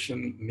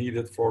information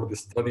needed for the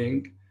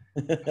studying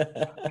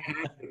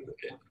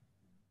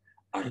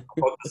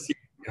About the seed,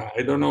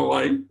 I don't know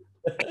why.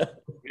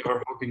 We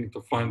are hoping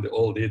to find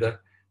all data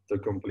to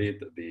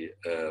complete the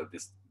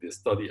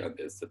study and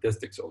the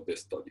statistics of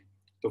this study,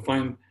 to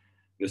find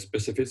the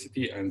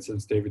specificity and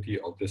sensitivity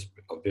of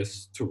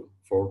this tool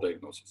for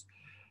diagnosis.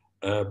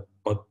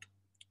 But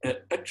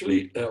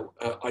actually,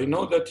 I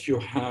know that you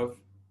have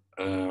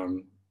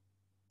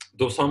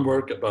do some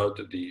work about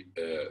the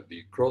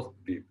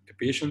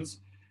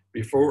patients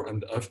before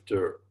and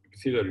after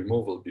epithelial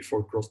removal,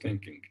 before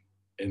cross-linking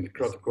in the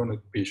keratoconus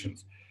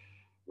patients.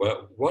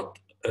 Well, what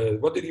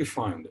did you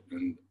find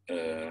in,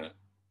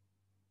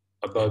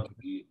 about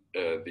the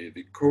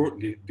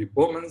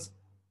Bowman's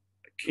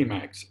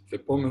Kmax, the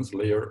Bowman's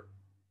layer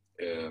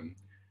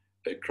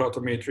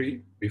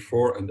keratometry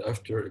before and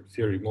after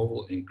epithelial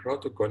removal in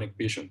keratoconic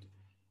patient?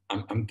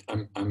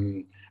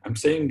 I'm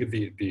saying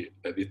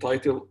the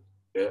title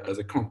as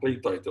a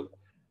complete title,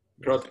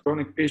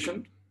 keratoconic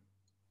patient,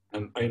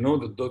 and I know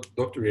that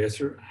Dr.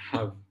 Yasser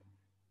have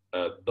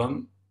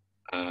done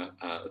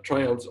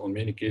trials on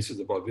many cases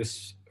about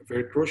this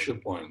very crucial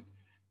point.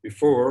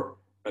 Before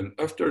and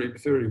after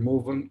epithelial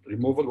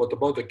removal, what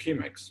about the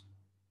Kmax?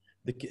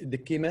 The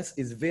Kmax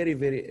is very,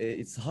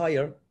 it's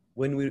higher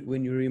when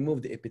you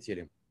remove the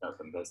epithelium. Yeah,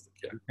 fantastic.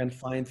 Yeah. You can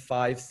find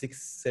 5,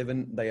 6,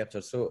 7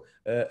 diopters. So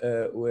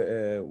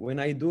when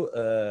I do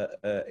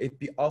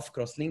EP off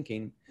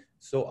cross-linking,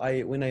 so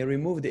when I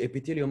remove the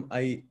epithelium,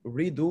 I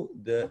redo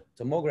the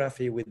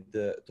tomography with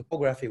the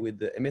topography with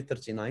the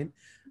MS39,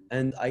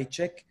 and I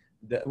check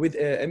with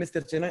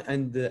MS39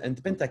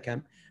 and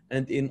pentacam,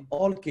 and in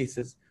all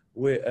cases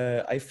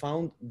where I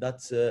found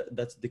that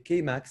that the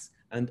Kmax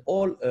and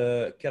all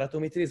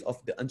keratometries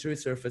of the anterior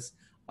surface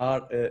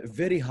are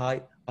very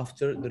high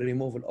after the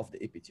removal of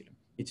the epithelium.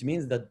 It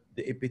means that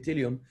the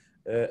epithelium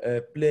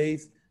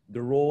plays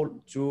the role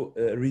to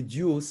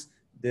reduce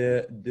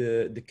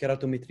the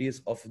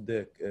keratometries of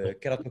the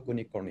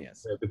keratoconic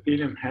corneas. The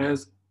epithelium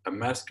has a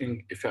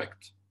masking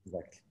effect.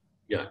 Exactly.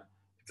 Yeah,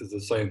 it is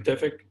a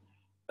scientific,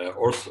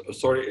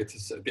 sorry, it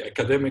is the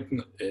academic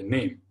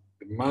name,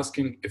 the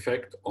masking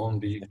effect on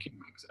the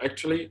Kmax.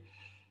 Actually,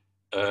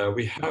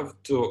 we have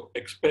to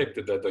expect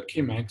that the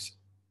Kmax,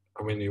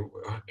 when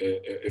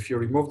if you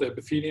remove the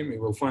epithelium,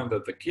 you will find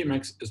that the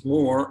Kmax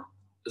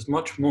is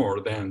much more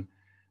than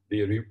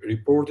the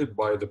reported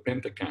by the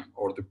pentacam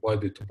or by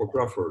the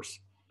topographers.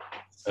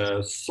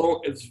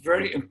 So it's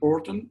very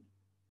important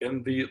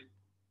in the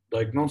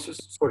diagnosis,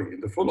 sorry,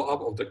 in the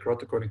follow-up of the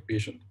keratoconic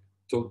patient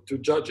to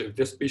judge if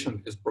this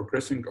patient is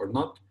progressing or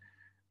not.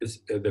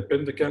 The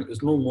pentacam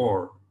is no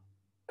more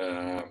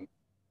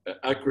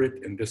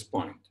accurate in this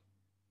point.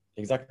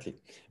 Exactly,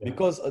 yeah.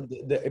 Because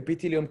the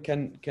epithelium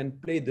can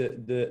play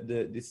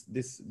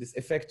this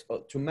effect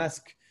to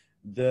mask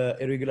the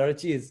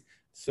irregularities.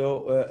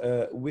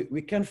 So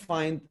we can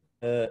find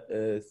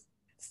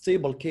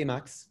stable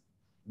Kmax,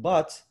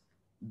 but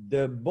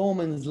the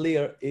Bowman's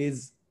layer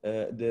is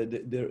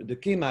the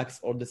Kmax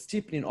or the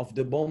steepening of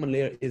the Bowman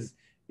layer is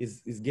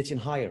getting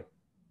higher,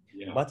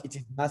 yeah. But it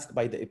is masked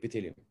by the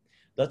epithelium.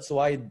 That's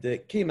why the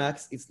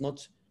Kmax is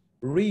not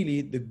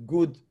really the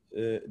good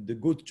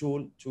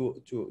tool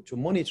to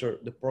monitor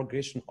the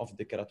progression of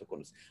the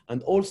keratoconus.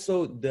 And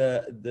also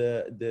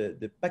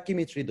the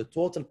pachymetry, the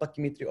total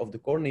pachymetry of the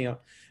cornea,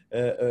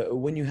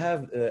 when you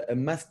have a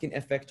masking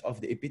effect of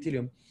the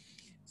epithelium,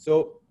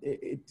 so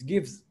it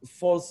gives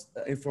false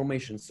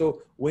information.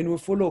 So when we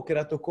follow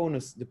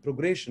keratoconus, the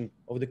progression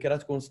of the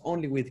keratoconus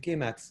only with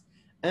Kmax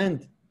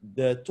and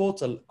the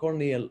total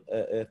corneal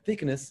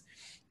thickness,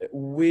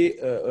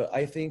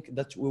 I think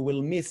that we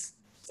will miss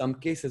some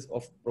cases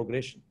of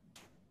progression.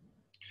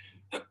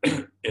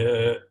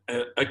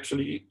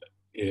 Actually,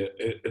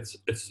 it's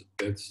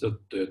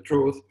the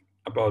truth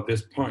about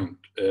this point.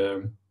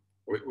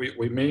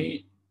 We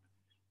may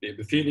the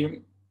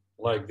epithelium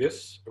like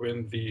this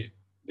when the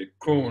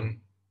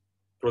cone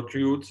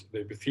protrudes,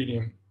 the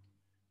epithelium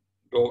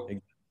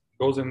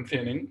goes in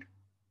thinning,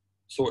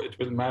 so it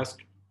will mask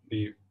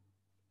the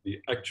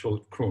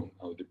actual cone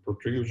or the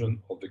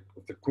protrusion of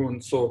the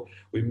cone. So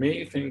we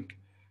may think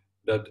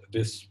that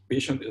this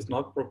patient is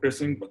not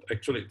progressing, but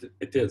actually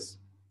it is.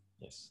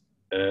 Yes.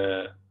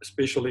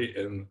 Especially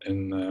in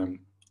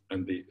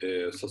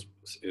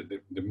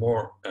the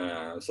more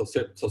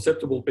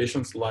susceptible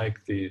patients,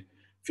 like the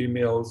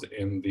females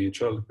in the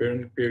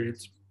childbearing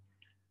periods,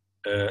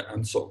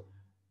 and so.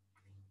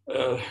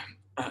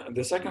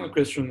 The second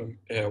question: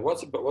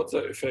 what's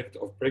the effect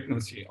of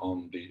pregnancy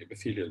on the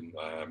epithelial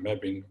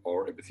mapping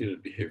or epithelial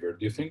behavior?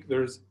 Do you think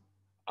there's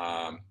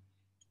an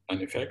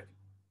effect?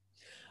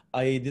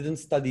 I didn't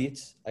study it.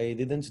 I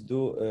didn't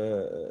do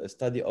a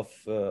study of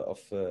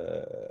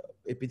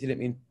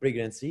epithelium in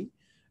pregnancy.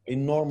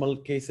 In normal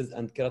cases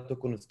and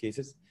keratoconus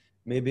cases,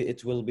 maybe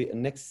it will be a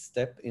next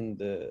step in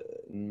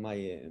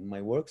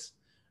my works,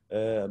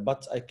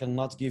 but I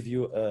cannot give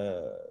you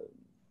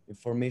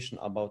information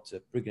about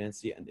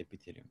pregnancy and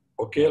epithelium.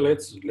 Okay,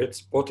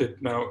 let's put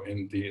it now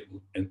in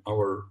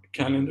our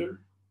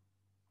calendar.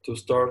 to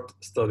start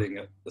studying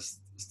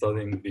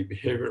the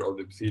behavior of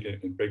the epithelium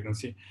in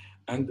pregnancy,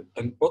 and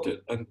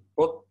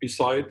put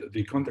beside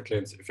the contact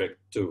lens effect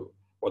too.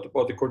 What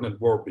about the corneal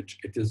warpage?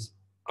 It is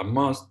a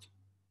must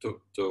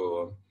to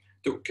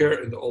occur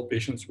in all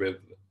patients with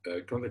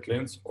contact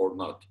lens or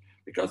not,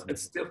 because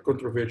it's still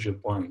controversial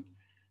point.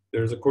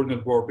 There is a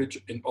corneal warpage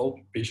in all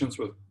patients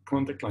with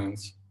contact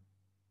lens.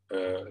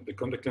 The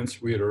contact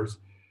lens wearers,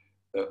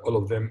 all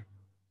of them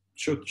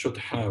should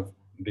have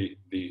the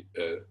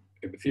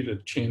epithelial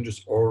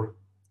changes or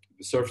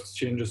the surface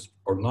changes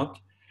or not.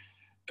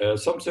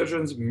 Some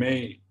surgeons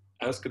may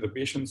ask the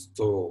patients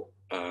to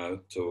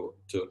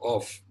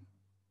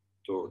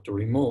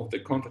remove the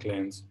contact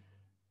lens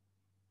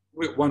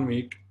with 1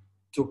 week,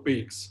 2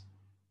 weeks,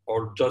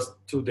 or just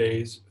 2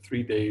 days,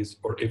 3 days,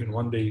 or even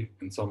 1 day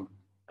in some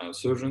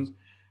surgeons.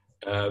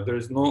 There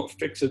is no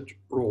fixed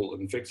rule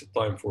and fixed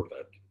time for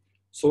that.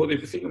 So the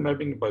epithelial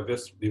mapping by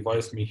this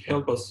device may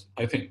help us,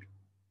 I think.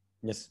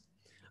 Yes,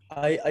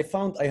 I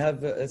found I have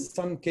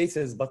some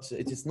cases, but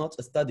it is not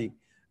a study.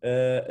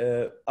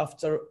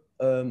 After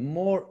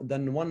more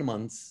than 1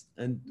 month,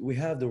 and we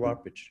have the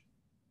warpage.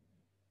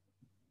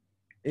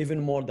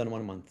 Even more than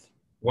 1 month.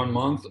 1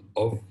 month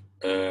of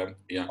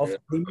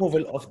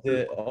removal of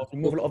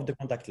the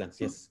contact lens.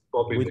 Yes,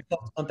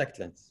 without contact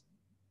lens.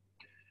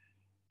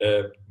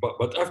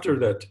 But after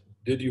that,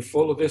 did you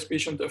follow this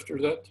patient after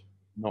that?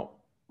 No,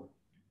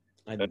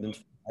 I didn't.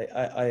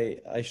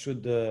 I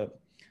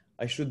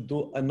should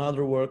do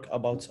another work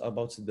about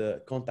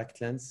the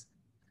contact lens,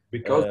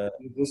 because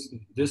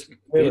this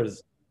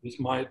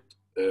might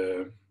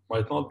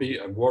not be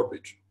a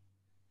warpage.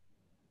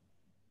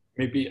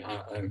 Maybe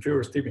an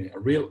inferior steepening, a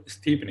real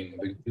steepening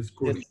of this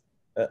cornea.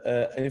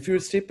 Yes. Inferior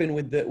steepening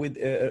with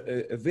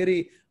a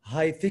very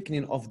high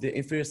thickening of the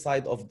inferior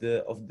side of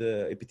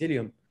the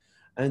epithelium,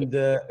 and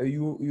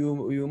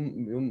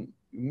you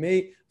may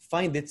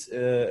find it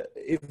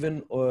even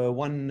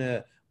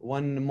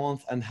 1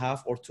 month and a half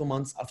or 2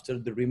 months after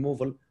the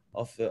removal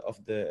of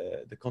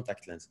the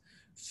contact lens.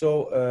 So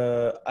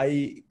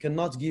I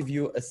cannot give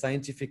you a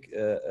scientific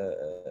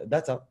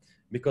data,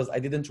 because I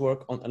didn't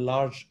work on a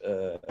large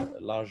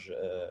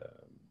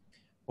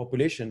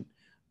population,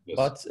 yes.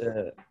 But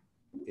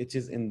it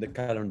is in the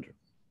calendar.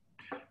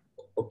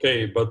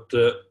 Okay, but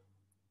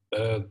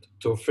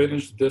to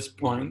finish this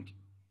point,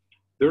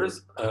 there is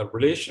a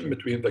relation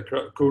between the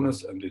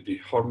keratoconus and the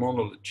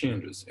hormonal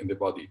changes in the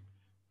body,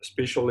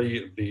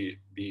 especially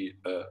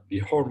the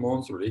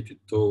hormones related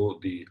to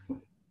the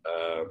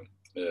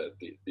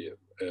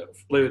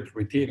fluid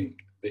retaining,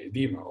 the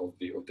edema of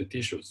the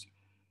tissues,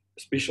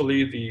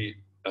 especially the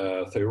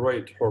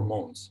thyroid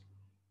hormones.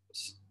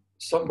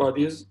 Some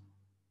bodies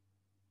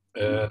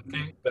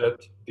think that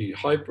the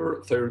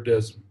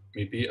hyperthyroidism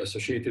may be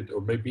associated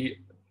or may be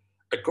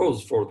a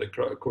cause for the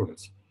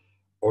keratoconus,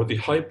 or the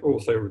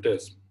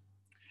hypothyroidism.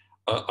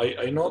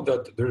 I know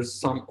that there is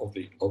some of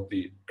the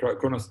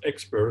keratoconus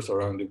experts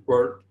around the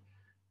world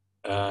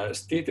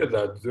stated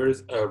that there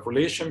is a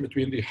relation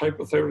between the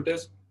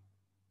hypothyroidism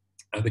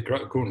and the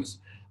keratoconus.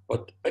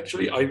 But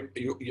actually,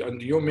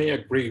 you may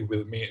agree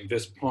with me in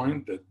this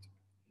point that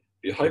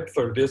the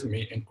hypothyroidism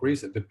may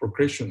increase the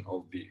progression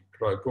of the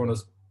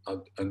keratoconus,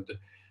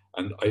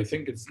 and I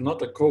think it's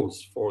not a cause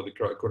for the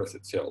keratoconus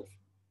itself,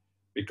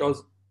 because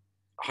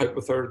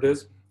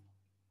hypothyroidism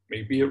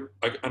may be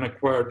an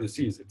acquired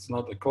disease. It's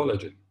not a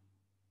collagen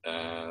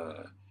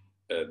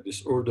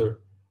disorder.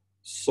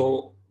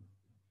 So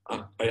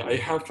I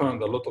have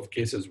found a lot of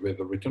cases with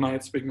the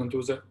retinitis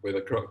pigmentosa with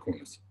a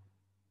keratoconus.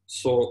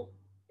 So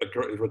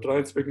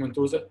retinitis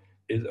pigmentosa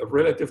is a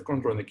relative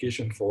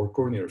contraindication for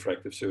corneal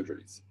refractive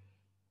surgeries.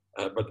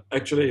 But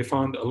actually, I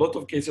found a lot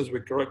of cases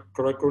with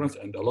keratoconus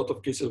and a lot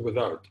of cases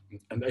without.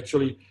 And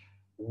actually,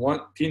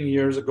 10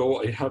 years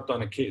ago, I have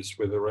done a case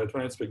with the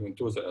retinitis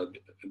pigmentosa.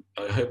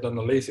 I have done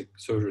a LASIK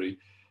surgery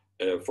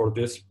for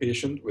this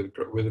patient with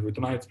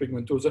retinitis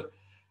pigmentosa.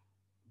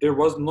 There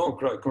was no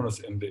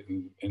keratoconus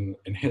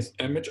in his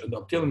image, and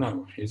up till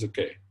now, he's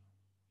okay.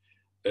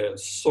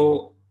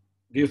 So,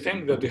 do you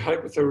think that the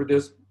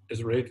hypothyroidism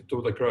is related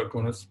to the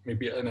keratoconus,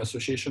 maybe an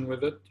association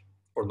with it,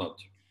 or not?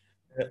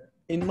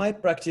 In my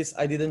practice,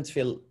 I didn't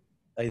feel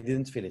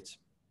it.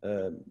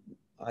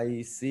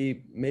 I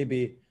see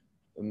maybe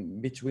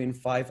between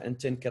 5 and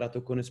 10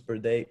 keratoconus per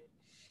day.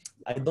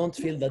 I don't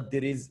feel that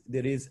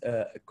there is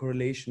a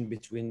correlation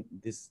between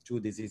these two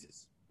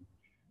diseases.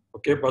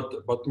 Okay,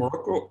 but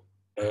Morocco,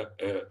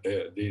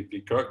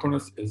 the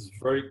keratoconus is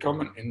very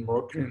common in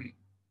Moroccan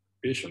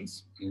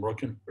patients,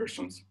 Moroccan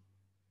persons.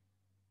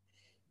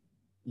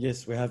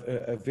 Yes, we have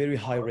a very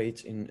high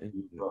rate in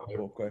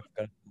Morocco.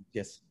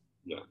 Yes.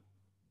 Yeah.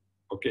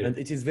 Okay. And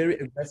it is very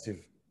aggressive.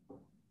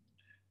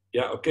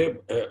 Yeah. Okay.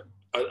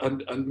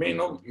 And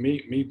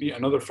may be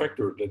another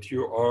factor that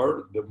you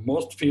are the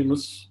most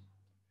famous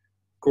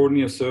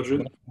cornea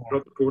surgeon,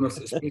 keratoconus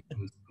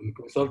specialist and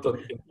consultant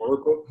in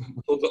Morocco.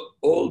 So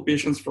all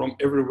patients from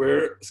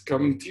everywhere is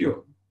coming to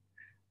you,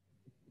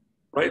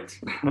 right?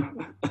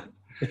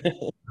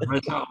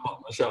 MashaAllah,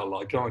 MashaAllah,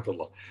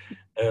 akramakallah.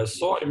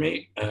 So I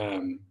may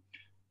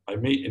I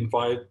may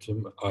invite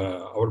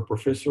our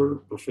professor,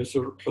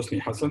 Professor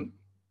Hosni Hassan.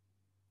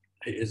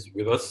 He is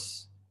with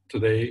us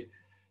today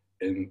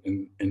in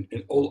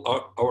all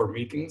our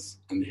meetings,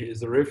 and he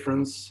is a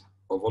reference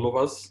of all of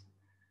us.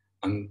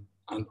 And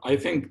I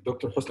think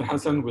Dr. Hosni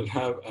Hassan will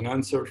have an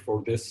answer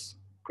for this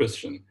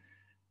question.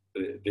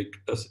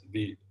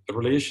 The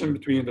relation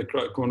between the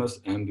keratoconus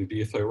and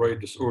the thyroid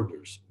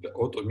disorders, the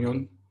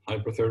autoimmune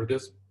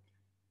hyperthyroidism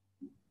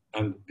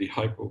and the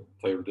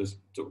hypothyroidism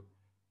too.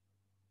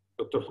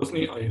 Dr.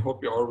 Hosni, I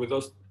hope you are with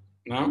us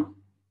now.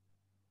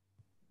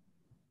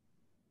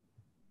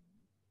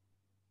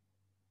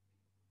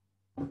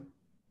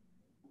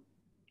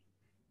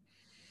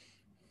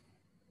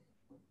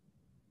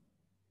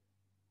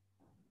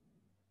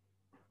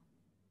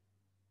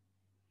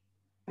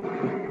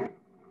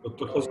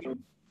 Dr. Hosni,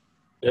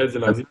 yes,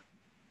 Aziz.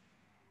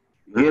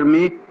 You hear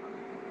me?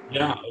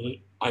 Yeah,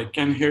 I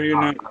can hear you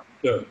now.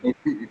 Sir.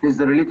 It is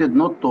related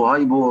not to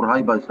hypo or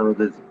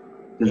hyperthyroidism.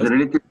 It is Yes.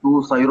 related to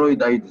thyroid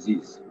eye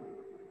disease.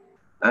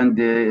 And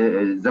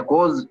the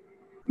cause,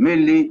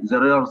 mainly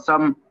there are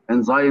some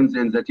enzymes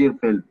in the tear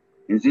film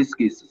in these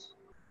cases.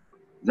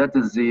 That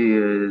is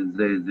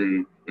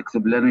the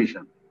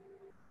explanation.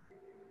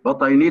 But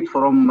I need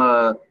from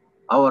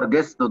our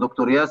guest,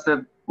 Dr. Yasser,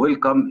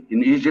 welcome in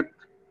Egypt,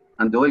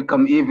 and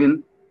welcome even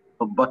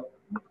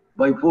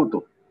by photo.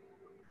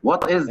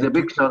 What is the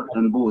picture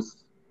in both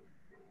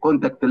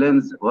contact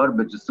lens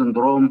Warbage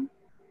syndrome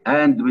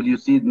and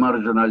Williamson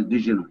marginal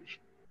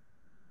degeneration?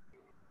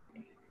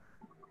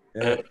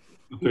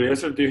 Dr.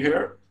 Yasser, do you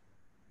hear?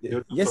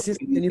 Yes, yes.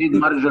 Can you Williamson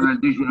marginal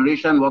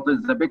degeneration, what is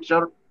the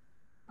picture?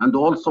 And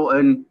also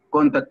in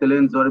contact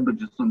lens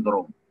Warbage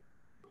syndrome.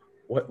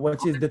 What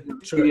is the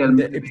picture in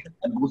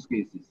both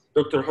cases?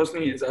 Dr.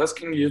 Hosni is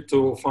asking you to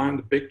find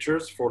the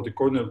pictures for the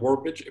corneal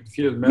warpage,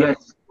 epithelial mapping.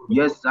 Yes,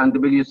 yes, and the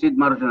pellucid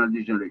marginal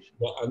degeneration.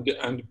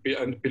 And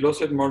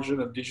pellucid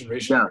marginal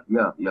degeneration.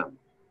 Yeah.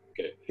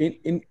 Okay.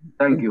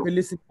 Thank you.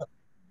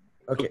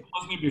 Okay.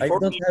 Hosni,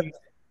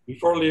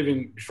 before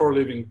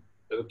leaving,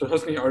 Dr.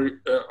 Hosni,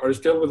 are you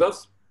still with us?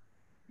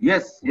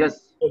 Yes.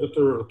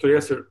 Dr.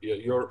 Yasser,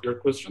 your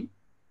question?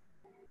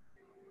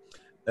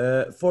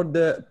 For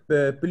the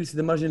pellucid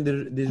marginal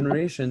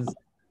degenerations,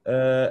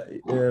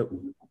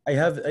 I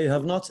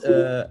have not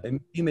an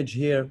image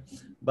here,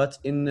 but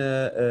in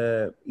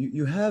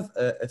you have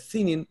a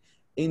thinning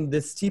in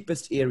the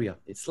steepest area.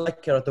 It's like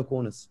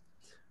keratoconus.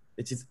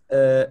 It is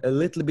a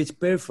little bit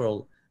peripheral,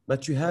 but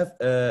you have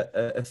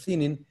a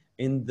thinning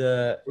in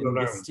the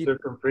steep.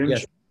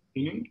 Circumferential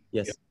thinning?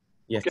 Yes.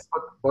 Yes. Okay,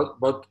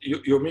 but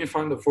you may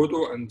find a photo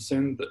and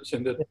send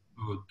it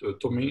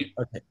to me.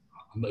 Okay.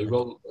 And I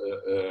will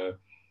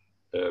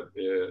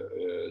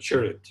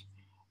share it.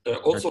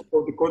 Also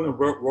for the corneal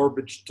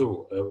warpage too,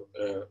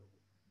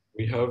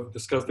 we have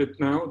discussed it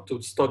now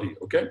to study,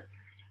 okay?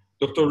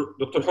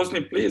 Dr.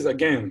 Hosni, please,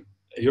 again,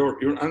 your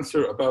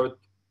answer about,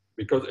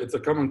 because it's a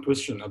common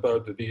question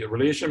about the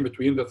relation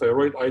between the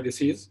thyroid eye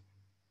disease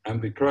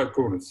and the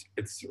keratoconus.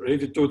 It's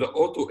related to the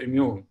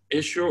autoimmune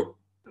issue.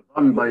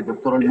 Done by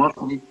Dr.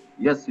 Al-Masri.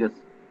 Yes.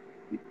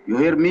 You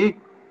hear me?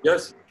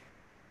 Yes.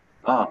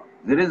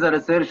 There is a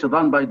research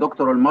done by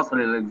Dr.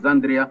 Al-Masri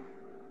Alexandria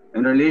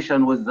in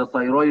relation with the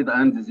thyroid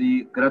and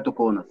the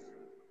keratoconus.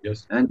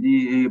 Yes. And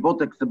he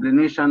put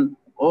explanation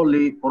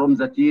only from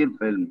the tear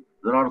film.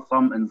 There are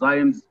some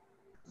enzymes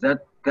that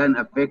can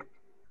affect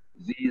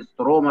the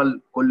stromal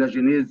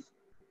collagenase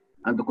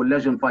and the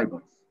collagen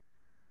fibers.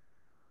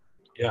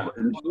 Yeah.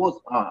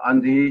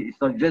 And he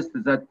suggests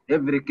that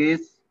every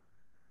case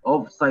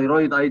of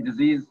thyroid eye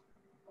disease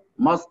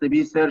must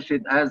be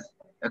searched as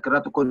a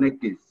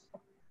keratoconic case.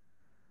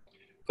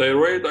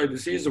 Thyroid eye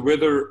disease,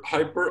 whether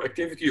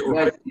hyperactivity or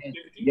hyperactivity?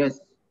 Yes.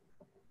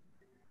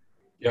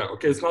 Yeah,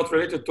 okay, it's not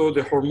related to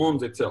the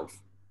hormones itself.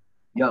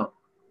 Yeah.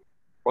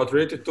 But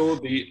related to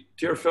the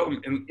tear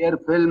film. Tear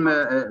film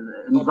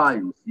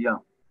enzymes, yeah.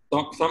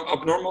 Some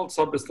abnormal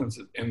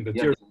substances in the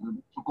tear film.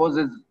 It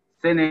causes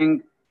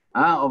thinning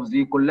of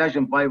the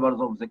collagen fibers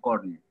of the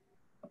cornea.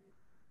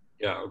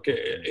 Yeah,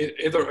 okay.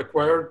 Either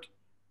acquired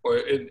or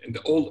in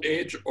the old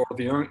age or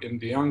in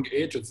the young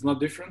age, it's not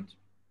different?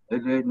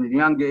 In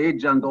young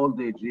age and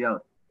old age, yeah.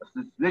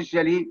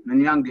 Especially in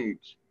young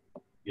age.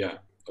 Yeah,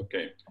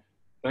 okay.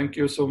 Thank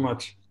you so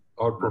much,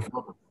 our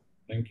professor.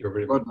 Thank you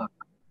very much.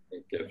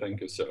 Okay,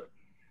 thank you, sir.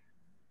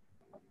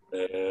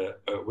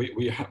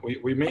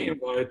 We may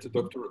invite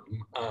Dr.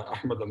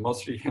 Ahmed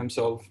Al-Masri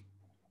himself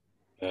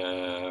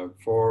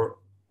for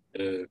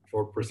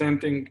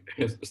presenting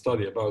his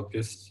study about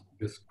this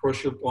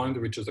crucial point,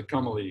 which is a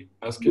commonly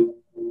asked,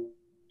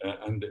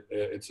 and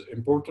it's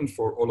important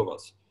for all of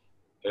us.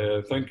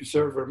 Thank you,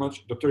 sir, very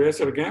much. Dr.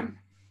 Yasser again?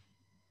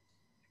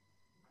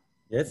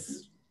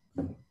 Yes.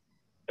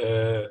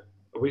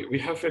 We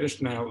have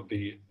finished now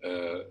the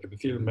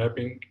epithelial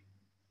mapping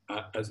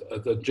as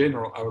the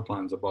general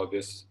outlines about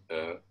this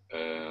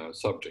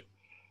subject.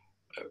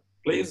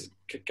 Please,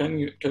 can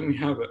we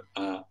have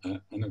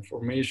an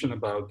information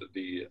about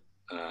the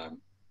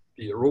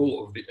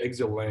role of the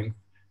axial length?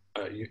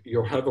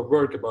 You have a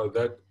work about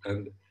that,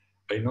 and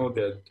I know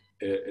that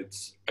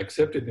it's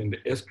accepted in the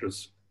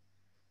ICRS,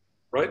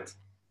 right?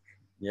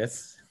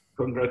 Yes.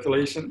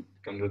 Congratulations,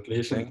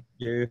 congratulations, Thank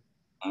you.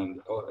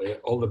 and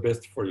all the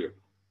best for you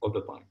all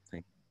the time.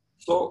 Thank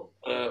So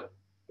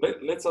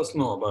let us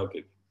know about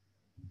it.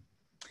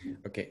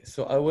 Okay,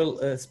 so I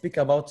will speak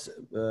about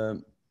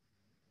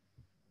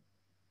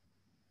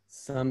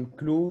some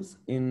clues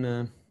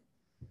in.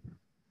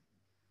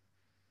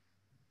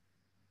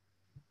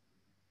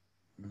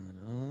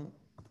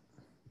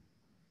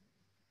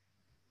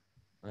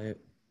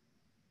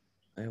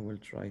 I will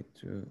try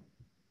to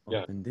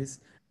open this.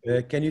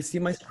 Can you see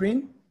my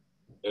screen?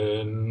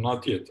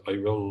 Not yet. I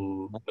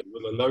will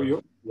allow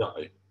you. Yeah,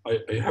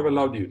 I have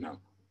allowed you now.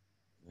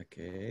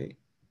 Okay.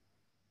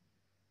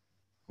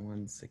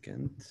 1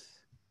 second.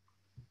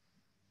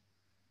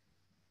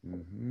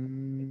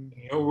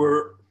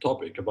 Our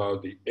topic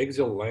about the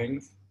axial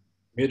length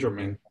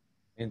measurement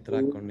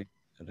Intracorneal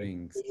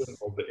rings.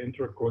 of the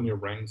intracorneal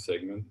ring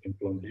segment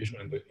implantation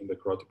in the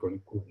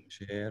keratoconus.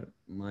 Share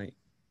my.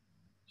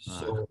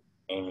 So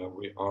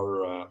we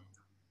are.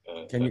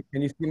 Can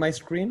you see my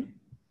screen?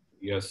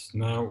 Yes.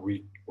 Now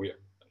we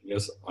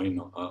yes, I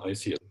know. I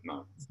see it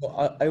now. So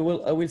I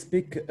will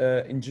speak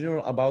in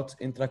general about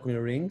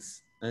intracorneal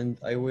rings, and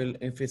I will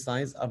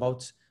emphasize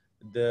about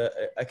the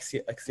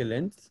axial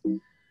length.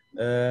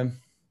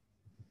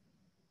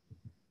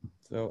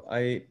 So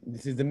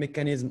this is the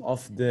mechanism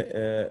of the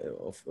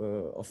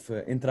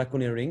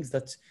intracorneal rings,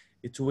 that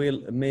it will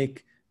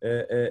make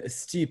a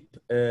steep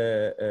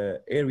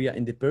area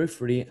in the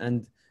periphery,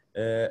 and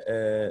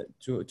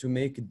to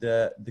make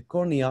the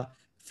cornea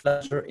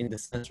flatter in the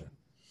center.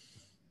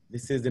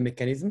 This is the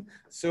mechanism.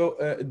 So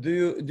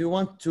do you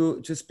want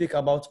to speak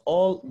about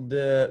all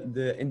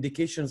the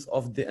indications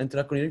of the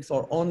intracorneal rings,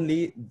 or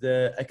only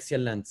the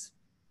axial length?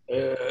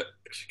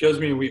 Excuse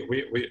me,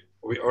 we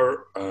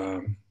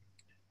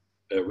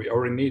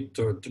already need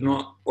to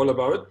know all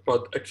about it,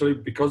 but actually,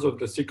 because of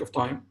the sake of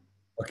time.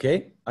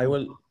 Okay, I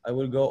will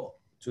go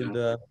to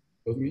the.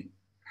 With me.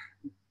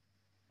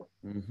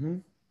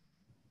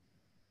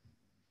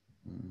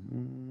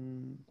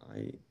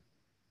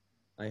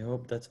 I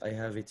hope that I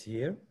have it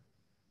here.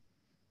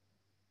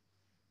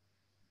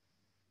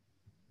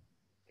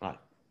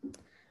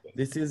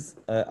 This is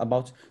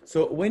about,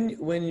 so when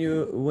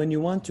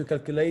you want to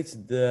calculate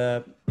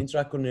the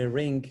intracorneal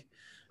ring,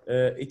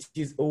 it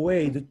is a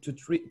way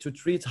to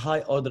treat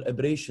high order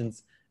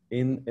aberrations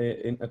in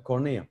a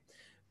cornea.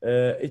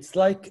 It's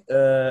like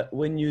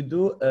when you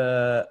do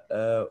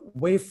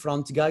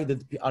wavefront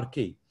guided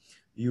PRK,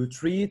 you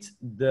treat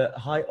the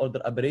high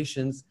order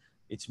aberrations.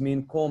 It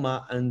means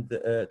coma and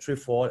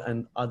trefoil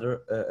and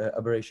other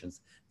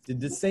aberrations.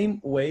 The same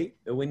way,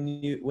 when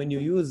you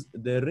use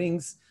the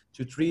rings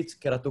to treat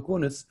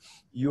keratoconus,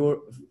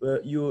 you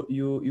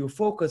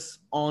focus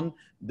on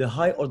the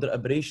high order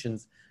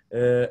aberrations,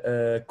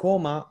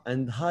 coma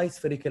and high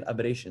spherical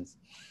aberrations.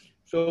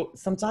 So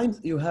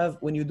sometimes you have,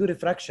 when you do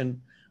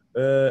refraction,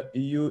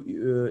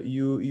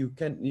 you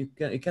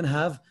can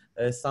have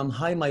some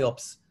high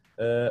myops,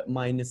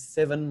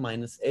 -7,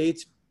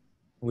 -8,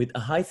 with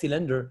a high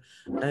cylinder,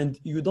 and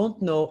you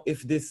don't know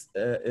if this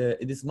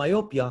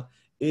myopia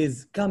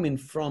is coming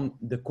from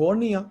the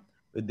cornea,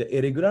 the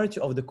irregularity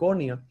of the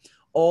cornea,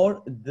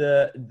 or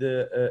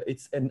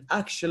it's an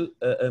axial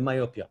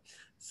myopia.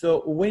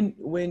 So when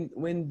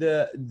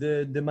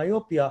the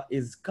myopia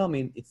is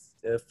coming, it's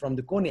from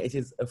the cornea, it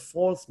is a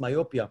false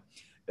myopia.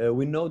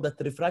 We know that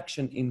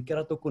refraction in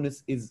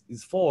keratoconus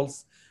is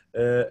false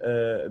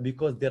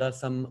because there are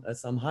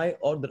some high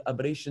order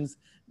aberrations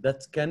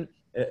that can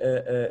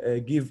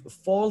give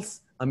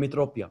false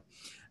ametropia.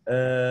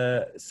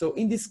 So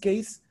in this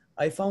case,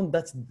 I found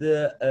that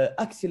the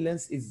axial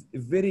lens is a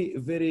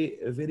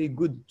very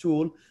good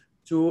tool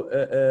to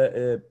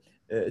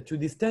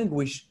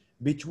distinguish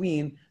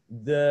between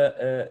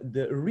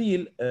the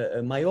real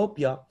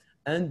myopia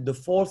and the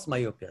false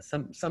myopia.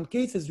 Some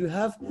cases you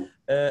have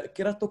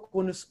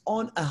keratoconus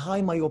on a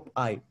high myop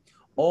eye,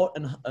 or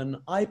an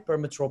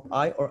hypermetrop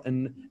eye, or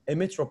an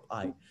emetrop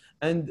eye.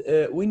 And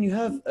when you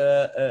have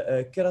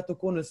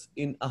keratoconus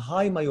in a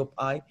high myop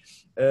eye,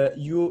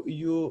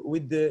 you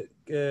with the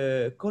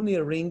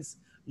corneal rings,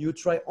 you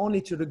try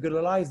only to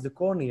regularize the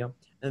cornea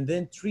and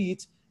then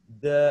treat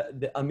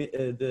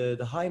the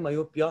high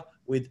myopia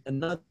with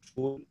another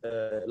tool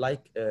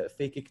like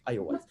phakic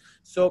IOLs.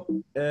 So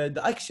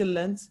the axial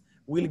lens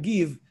will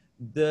give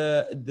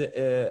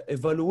the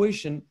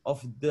evaluation of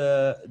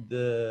the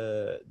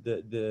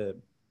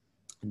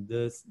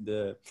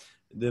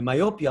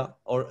myopia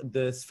or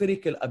the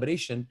spherical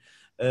aberration.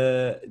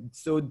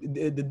 So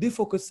the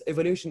defocus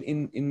evaluation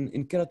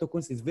in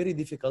keratoconus is very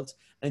difficult,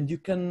 and you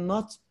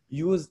cannot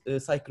use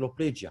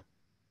cycloplegia.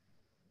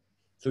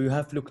 So you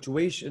have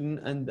fluctuation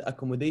and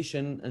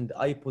accommodation and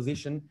eye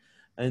position,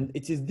 and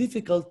it is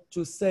difficult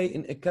to say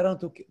in a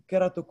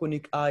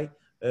keratoconic eye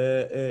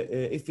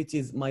if it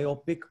is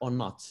myopic or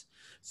not.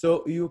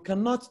 So you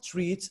cannot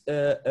treat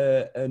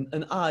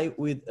an eye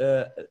with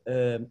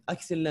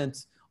axial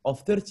length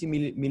of 30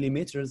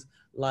 millimeters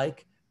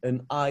like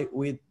an eye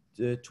with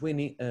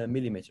 20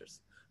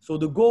 millimeters. So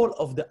the goal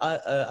of the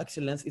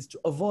axial lens is to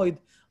avoid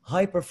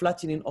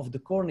hyperflattening of the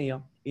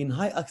cornea in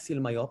high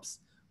axial myopes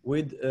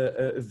with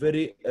a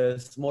very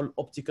small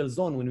optical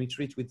zone. When we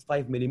treat with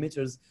 5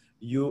 millimeters,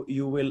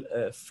 you will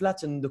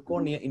flatten the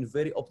cornea in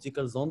very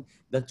optical zone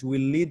that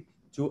will lead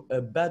to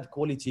a bad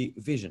quality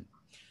vision.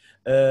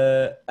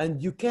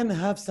 And you can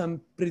have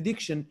some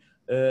prediction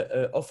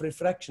of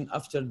refraction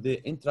after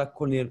the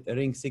intracorneal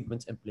ring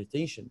segment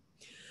implantation.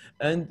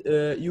 And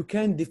you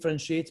can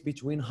differentiate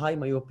between high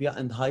myopia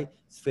and high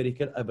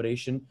spherical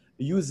aberration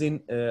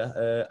using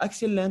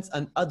axial lens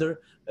and other,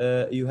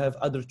 you have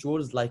other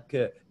tools like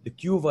the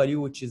Q value,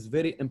 which is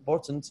very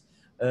important,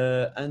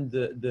 and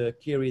the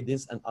K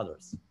radiance and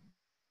others.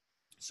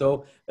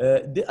 So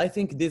I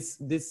think this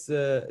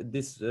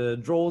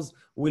draws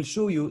will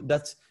show you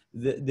that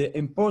the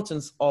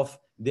importance of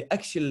the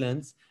axial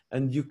lens,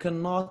 and you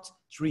cannot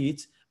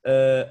treat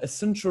a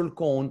central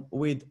cone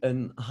with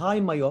a high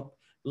myop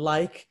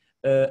like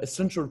a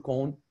central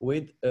cone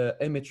with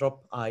a metrop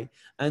eye,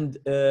 and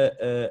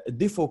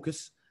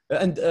defocus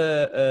and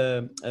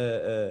a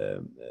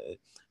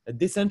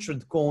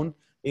decentered cone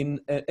in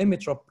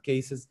emetrop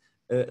cases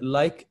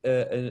like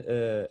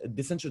a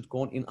decentered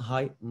cone in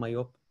high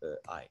myop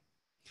eye.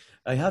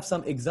 I have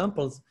some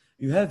examples.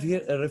 You have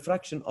here a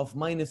refraction of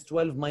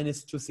 -12,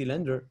 -2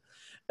 cylinder.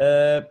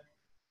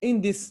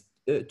 In these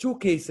two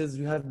cases,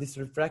 you have this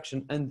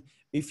refraction, and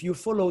if you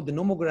follow the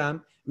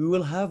nomogram, we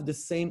will have the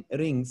same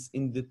rings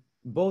in the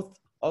both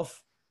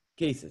of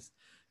cases.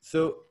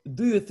 So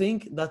do you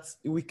think that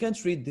we can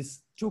treat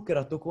these two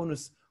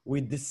keratoconus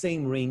with the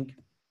same ring?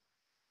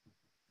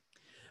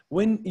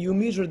 When you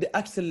measure the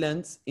axial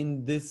length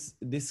in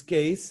this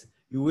case,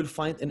 you will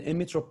find an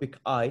emetropic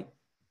eye.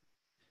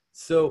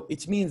 So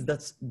it means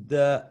that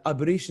the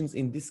aberrations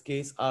in this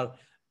case are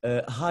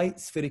high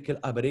spherical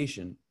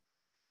aberration.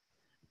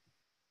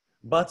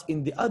 But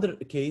in the other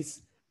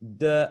case,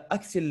 the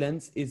axial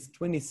length is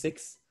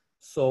 26.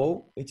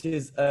 So it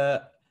is,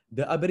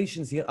 the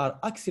aberrations here are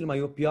axial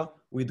myopia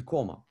with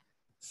coma.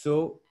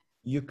 So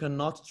you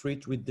cannot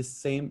treat with the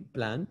same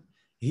plan.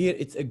 Here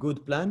it's a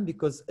good plan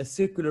because a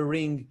circular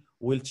ring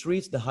will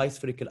treat the high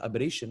spherical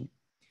aberration.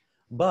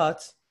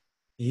 But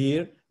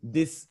here,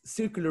 this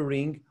circular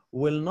ring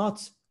will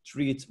not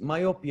treat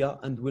myopia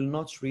and will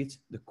not treat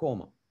the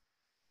coma.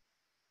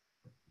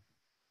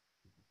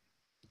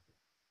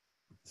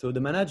 So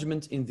the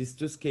management in these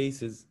two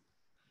cases,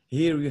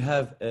 here you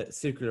have a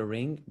circular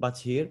ring, but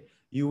here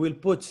you will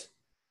put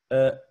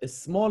a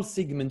small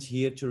segment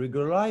here to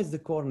regularize the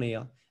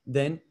cornea.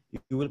 Then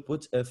you will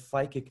put a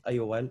phykic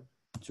IOL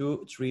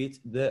to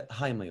treat the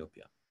high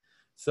myopia.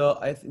 So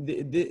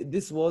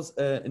this was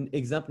an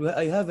example.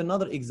 I have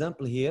another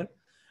example here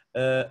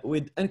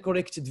with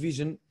uncorrected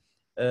vision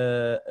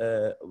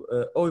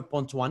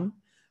 0.1.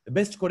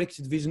 Best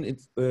corrected vision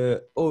is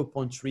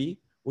 0.3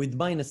 with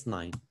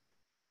 -9.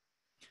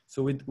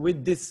 So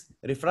with this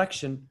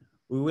refraction,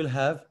 we will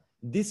have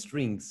these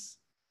rings,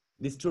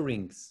 these two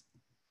rings.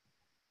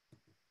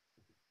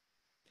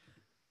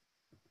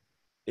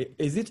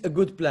 Is it a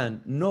good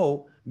plan?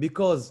 No,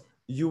 because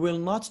you will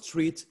not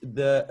treat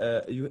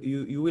the,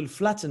 you will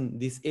flatten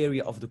this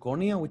area of the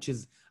cornea, which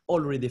is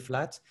already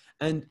flat,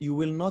 and you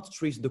will not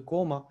treat the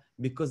coma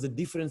because the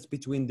difference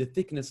between the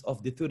thickness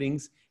of the two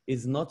rings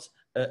is not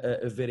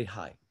very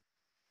high.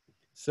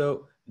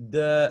 So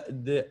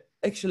the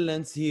axial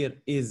length here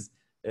is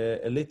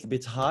a little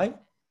bit high.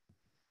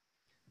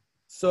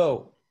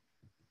 So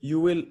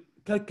you will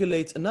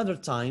calculate another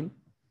time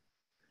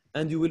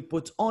and you will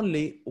put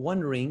only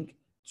one ring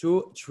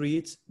to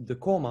treat the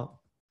coma.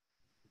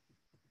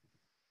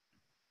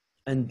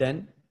 And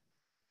then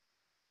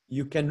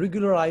you can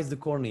regularize the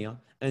cornea.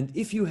 And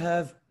if you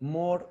have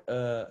more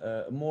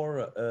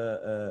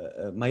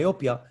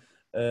myopia,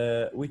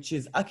 which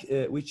is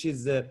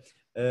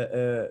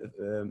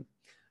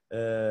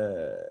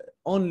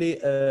only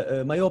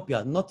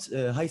myopia, not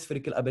high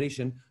spherical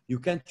aberration, you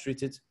can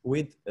treat it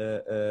with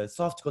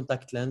soft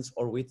contact lens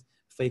or with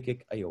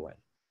phakic IOL.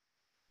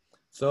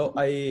 So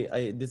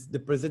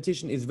the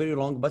presentation is very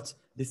long, but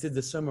this is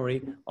the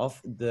summary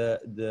of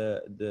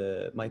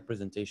my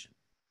presentation.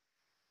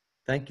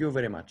 Thank you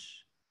very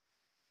much.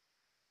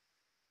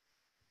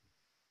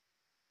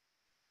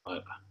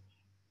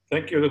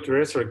 Thank you, Dr.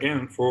 Yasser,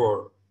 again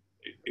for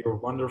your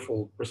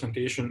wonderful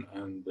presentation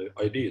and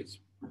ideas.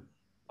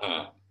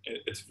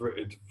 It's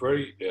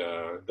very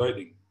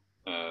guiding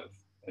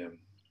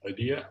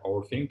idea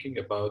or thinking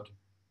about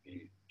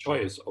the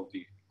choice of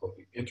the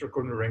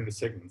intracorneal ring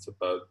segments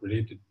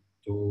related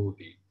to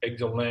the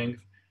axial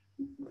length,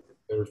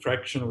 the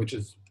refraction, which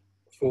is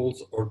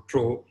false or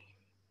true.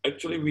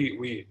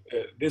 Actually,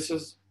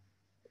 this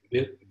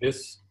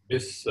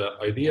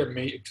idea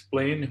may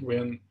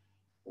explain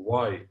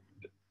why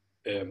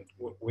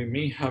we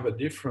may have a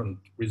different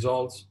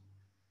results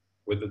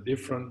with the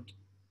different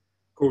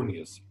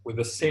corneas with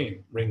the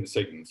same ring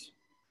segments.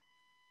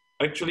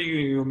 Actually,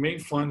 you may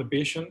find a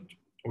patient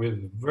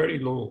with very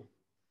low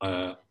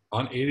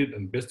unaided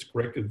and best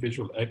corrected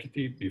visual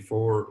acuity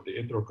before the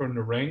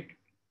intracorneal ring,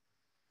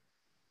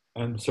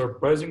 And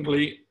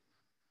surprisingly,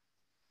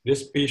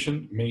 this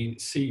patient may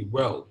see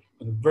well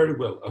and very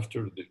well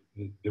after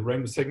the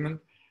ring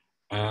segment,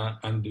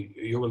 and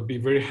you will be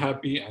very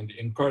happy and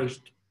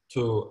encouraged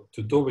to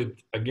do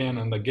it again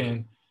and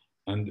again.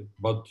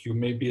 But you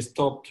may be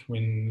stopped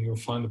when you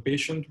find a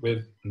patient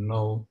with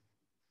no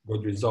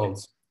good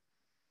results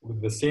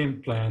with the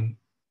same plan,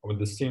 with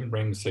the same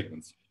ring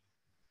segments.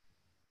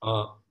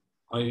 I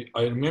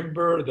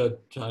remember that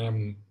I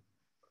am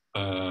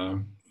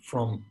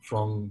from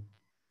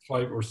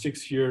 5 or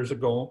 6 years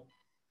ago,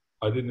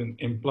 I did an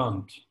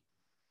implant,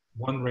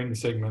 one ring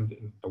segment,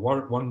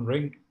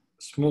 one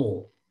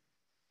small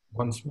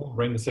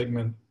ring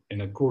segment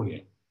in a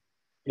cornea,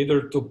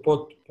 either to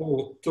put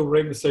two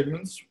ring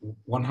segments,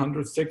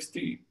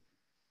 160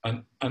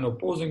 and an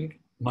opposing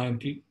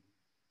 90,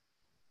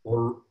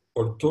 or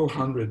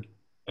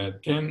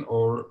 210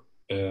 or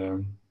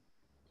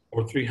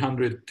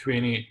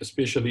 320,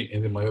 especially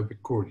in the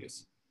myopic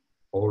corneas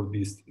or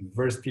these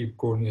very steep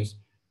corneas,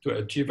 to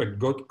achieve a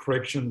good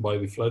correction by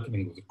the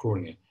flattening of the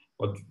cornea,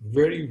 but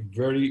very,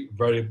 very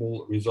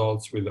variable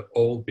results with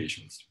all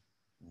patients.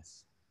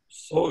 Yes.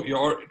 So you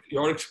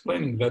are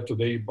explaining that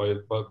today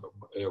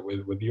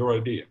with your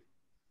idea.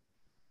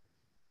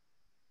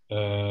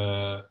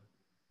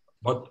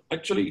 But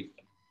actually,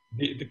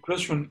 the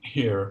question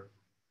here,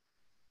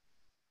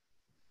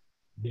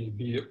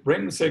 the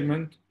ring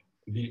segment,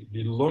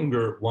 the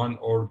longer one,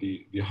 or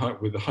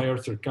with the higher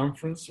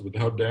circumference, with the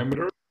higher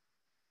diameter,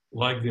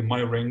 like the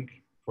my ring,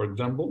 for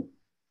example,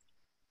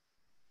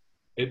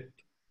 it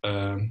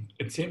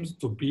seems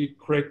to be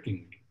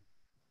correcting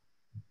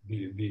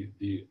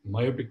the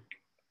myopic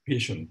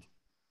patient,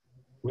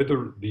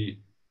 whether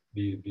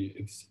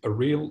it's a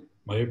real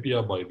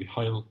myopia by the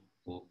high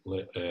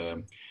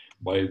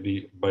by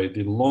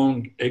the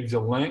long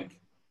axial length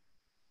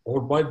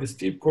or by the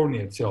steep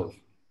cornea itself.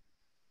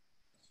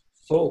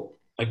 So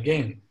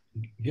again,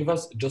 give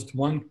us just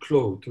one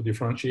clue to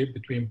differentiate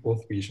between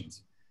both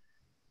patients.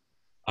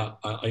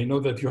 I know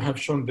that you have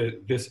shown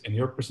this in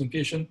your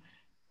presentation,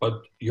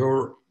 but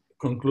your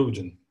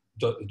conclusion,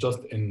 just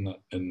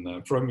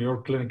from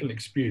your clinical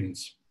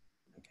experience.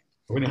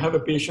 When you have a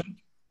patient,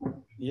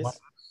 Yes,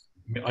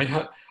 I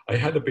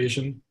had a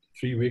patient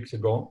 3 weeks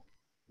ago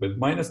with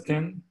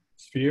 -10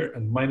 sphere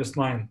and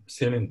 -9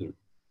 cylinder.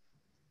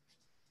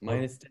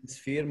 -10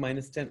 sphere,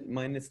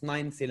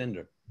 -9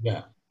 cylinder.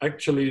 Yeah,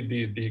 actually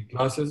the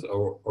glasses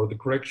or the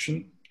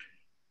correction,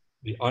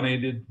 the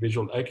unaided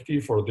visual acuity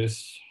for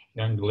this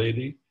young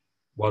lady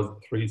was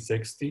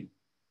 360.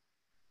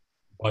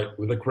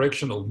 With a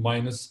correction of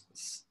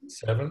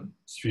 -7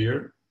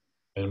 sphere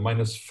and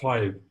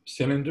 -5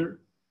 cylinder,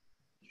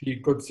 she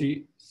could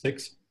see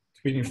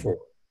 624.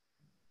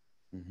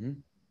 Mm-hmm.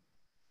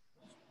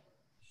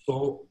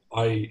 So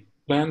I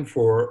planned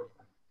for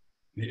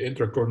the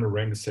intracorneal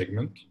ring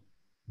segment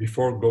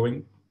before going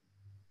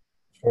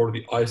for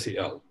the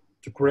ICL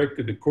to correct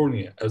the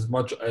cornea as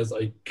much as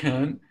I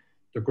can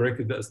to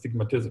correct the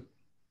astigmatism.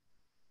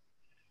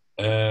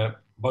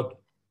 But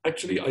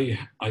actually,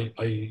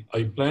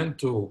 I plan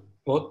to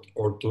put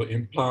or to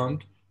implant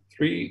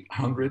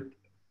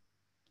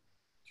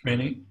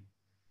 320.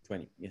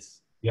 Yes.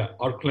 Yeah,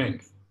 arc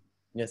length.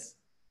 Yes.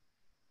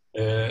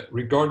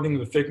 Regarding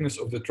the thickness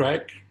of the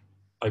track,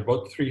 I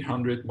bought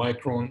 300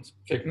 microns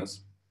thickness.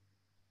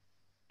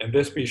 And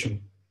this patient,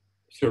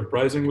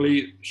 surprisingly,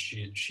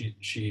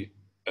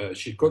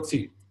 she could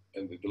see,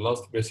 in the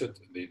last visit,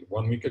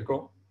 1 week ago,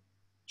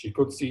 she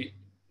could see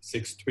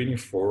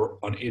 624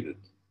 unaided.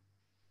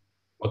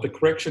 But the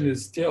correction is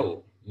still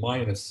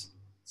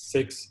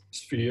 -6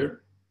 sphere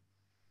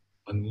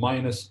and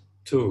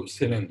 -2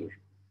 cylinder,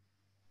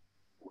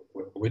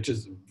 which is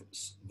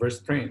very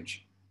strange.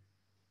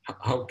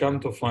 How come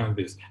to find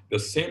this? The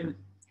same,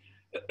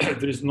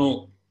 there is no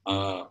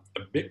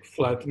a big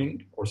flattening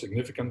or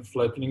significant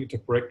flattening to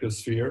correct the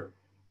sphere,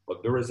 but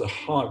there is a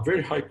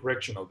very high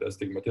correction of the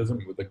astigmatism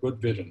with a good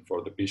vision for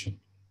the patient.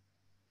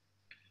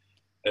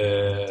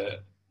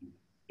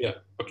 Yeah,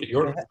 okay,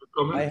 your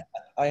comment?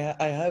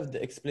 I have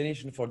the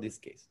explanation for this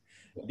case.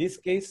 Yeah. This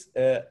case,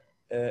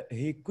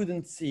 he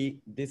couldn't see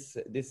this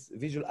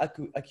visual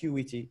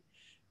acuity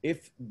if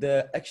the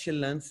axial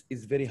length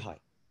is very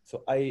high. So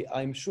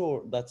I'm sure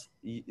that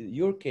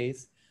your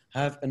case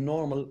have a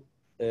normal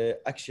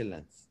axial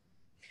length.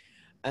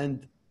 And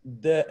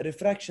the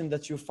refraction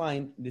that you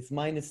find, this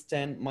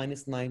 -10,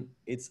 -9,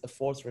 it's a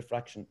false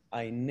refraction.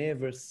 I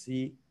never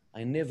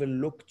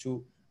look to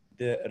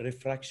the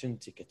refraction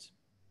ticket.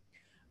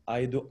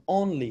 I do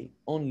only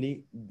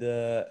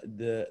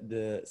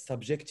the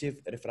subjective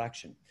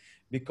refraction,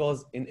 because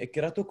in a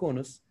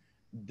keratoconus,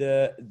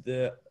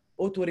 the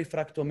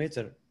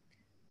autorefractometer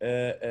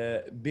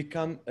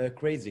become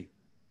crazy.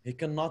 He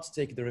cannot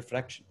take the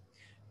refraction.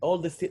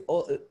 This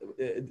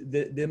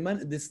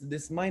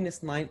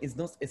 -9 is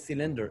not a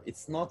cylinder.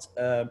 It's not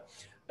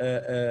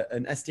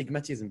an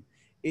astigmatism.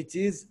 It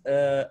is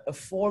a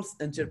false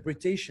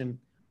interpretation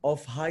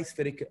of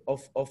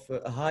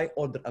high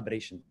order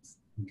aberrations.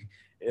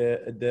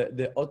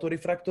 The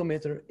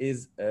autorefractometer is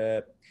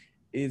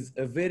is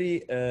a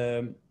very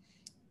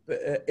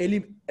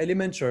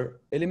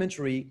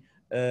elementary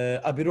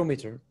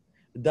aberrometer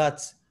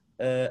that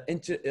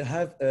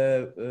have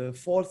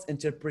false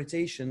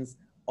interpretations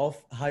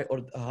of high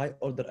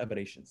order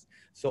aberrations.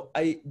 So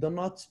I do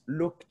not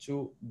look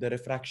to the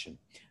refraction.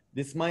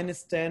 This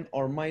 -10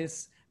 or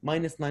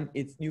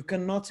 -9, you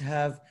cannot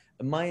have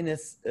a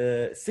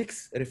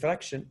 -6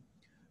 refraction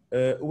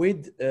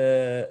with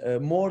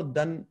more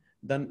than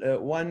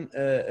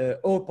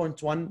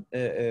 0.1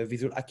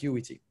 visual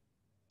acuity.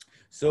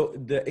 So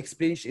the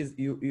explanation is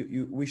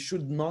we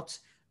should not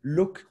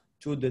look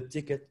to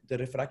the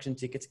refraction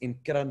ticket in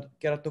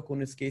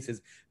keratoconus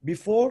cases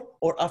before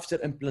or after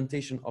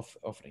implantation of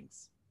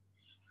rings.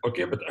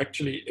 Okay, but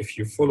actually, if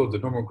you follow the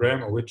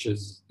nomogram, which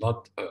is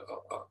not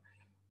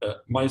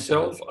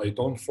myself, I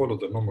don't follow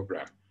the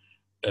nomogram.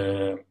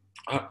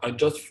 I'm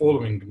just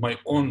following my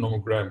own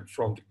nomogram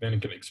from the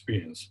clinical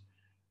experience.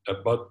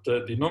 But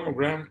the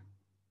nomogram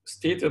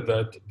stated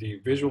that the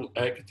visual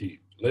acuity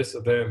less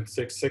than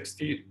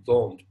 660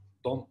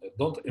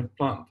 don't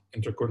implant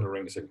intracorneal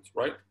ring segments,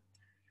 right?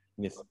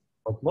 Yes.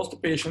 But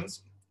most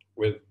patients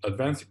with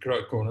advanced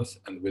keratoconus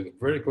and with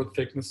very good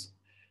thickness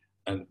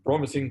and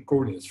promising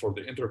corneas for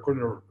the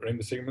intracorneal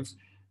ring segments,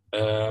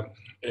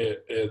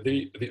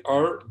 they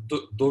are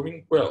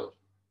doing well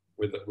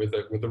with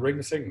the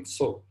ring segments.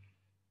 So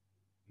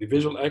the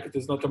visual acuity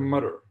is not a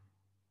matter.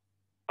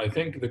 I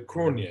think the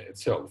cornea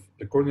itself,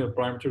 the corneal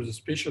parameters,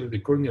 especially the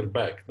corneal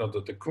back, not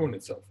the cone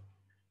itself.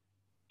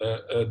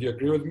 Do you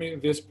agree with me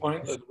at this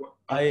point?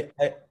 I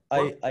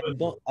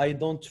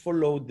don't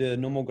follow the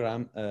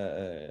nomogram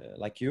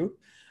like you,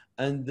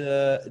 and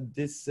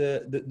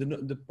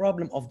the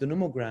problem of the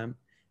nomogram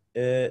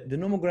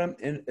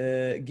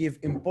give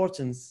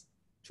importance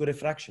to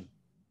refraction,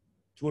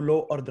 to low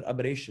order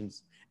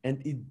aberrations,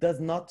 and it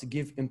does not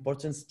give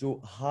importance to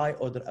high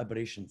order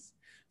aberrations.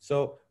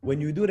 So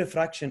when you do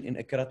refraction in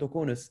a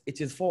keratoconus,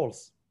 it is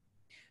false.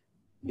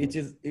 It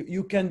is,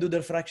 you can do the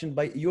refraction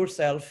by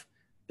yourself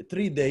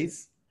 3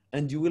 days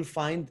and you will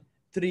find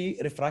 3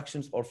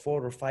 refractions or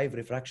 4 or 5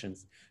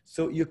 refractions.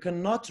 So you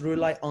cannot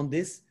rely on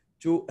this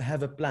to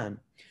have a plan.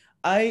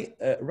 I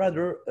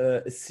rather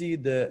see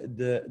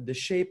the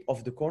shape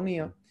of the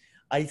cornea.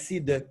 I see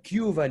the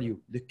Q value.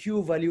 The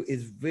Q value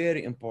is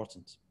very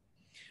important.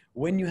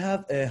 When you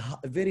have a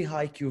very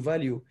high Q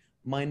value,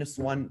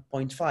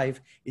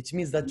 -1.5, it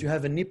means that you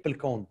have a nipple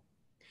cone.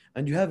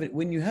 And you have it,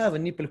 when you have a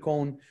nipple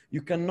cone,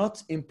 you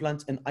cannot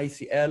implant an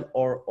ICL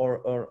or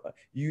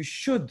you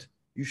should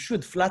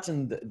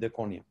flatten the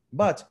cornea.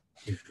 But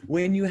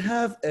when you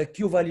have a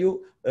Q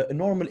value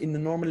normal in the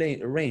normal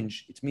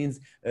range, it means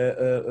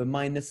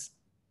minus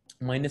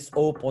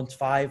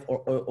 0.5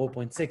 or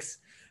 0.6.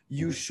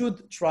 You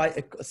should try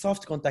a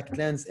soft contact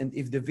lens, and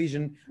if the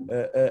vision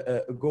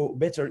go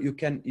better, you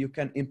can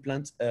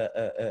implant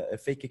a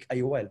phakic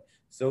IOL.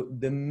 So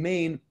the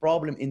main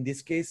problem in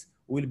this case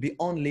will be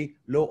only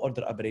low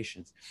order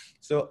aberrations.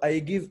 So I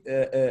give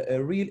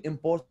a real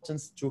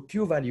importance to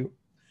Q value,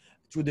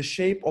 to the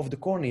shape of the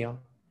cornea,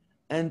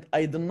 and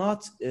I do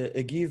not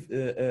give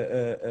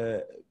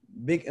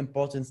big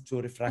importance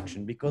to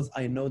refraction, because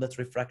I know that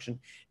refraction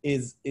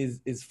is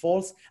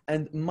false,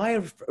 and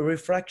my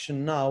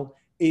refraction now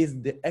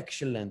is the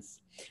axial lens.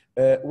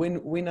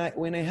 When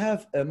I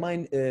have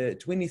mine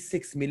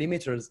 26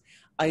 millimeters,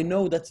 I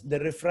know that the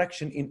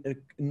refraction in a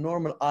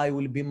normal eye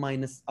will be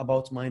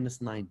about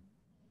 -9.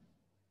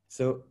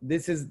 So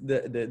this is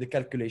the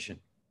calculation.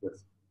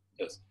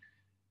 Yes.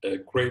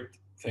 Great,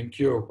 thank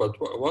you. But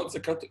what's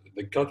the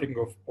cutting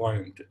off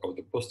point of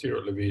the posterior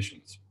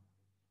elevations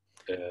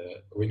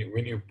when you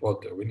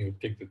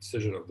take the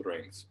decision of the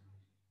rings?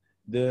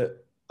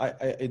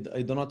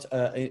 I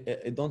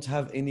don't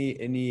have any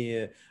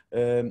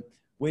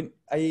when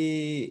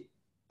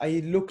I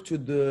look to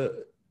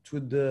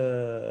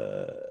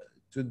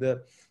the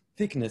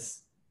thickness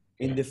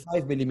in the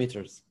 5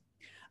 millimeters,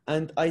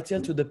 and I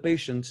tell to the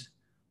patient,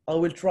 I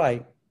will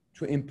try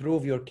to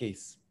improve your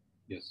case.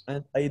 Yes.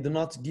 And I do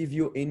not give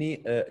you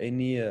any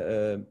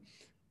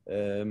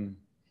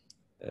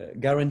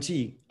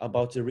guarantee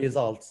about the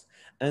results.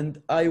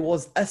 And I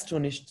was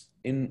astonished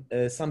in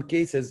some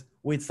cases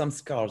with some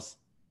scars.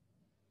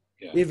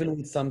 Yeah. Even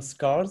with some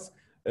scars,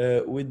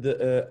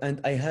 and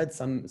I had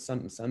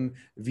some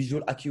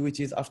visual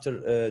acuities after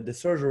the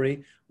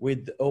surgery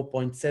with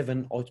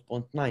 0.7,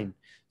 0.9.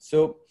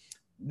 So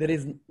there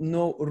is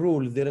no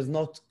rule. There is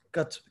not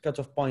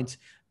cut-off point.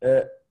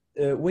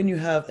 When you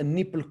have a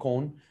nipple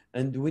cone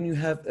and when you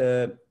have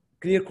a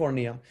clear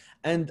cornea,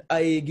 and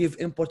I give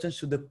importance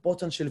to the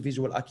potential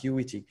visual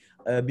acuity.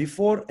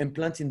 Before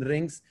implanting the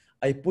rings,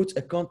 I put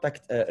a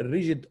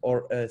rigid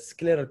or a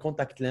scleral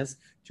contact lens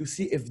to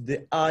see if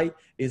the eye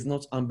is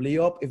not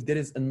amblyop, if there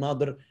is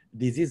another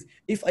disease.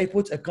 If I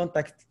put a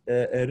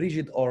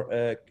rigid or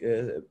a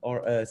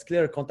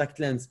scleral contact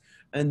lens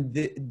and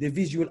the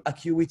visual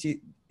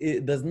acuity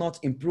does not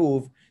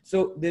improve,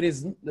 so there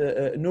is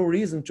no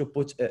reason to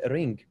put a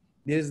ring.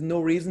 there is no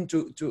reason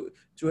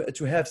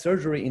to have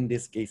surgery in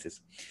these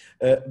cases.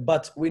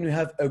 But when you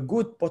have a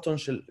good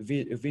potential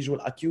visual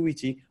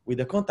acuity with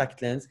a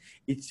contact lens,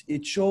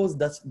 it shows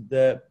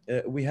that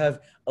we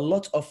have a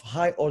lot of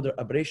high order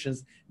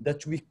aberrations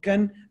that we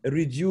can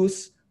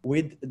reduce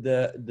with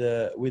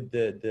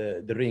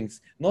the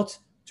rings, not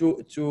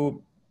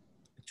to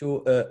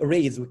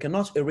erase. We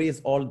cannot erase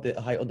all the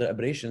high order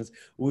aberrations.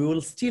 We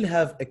will still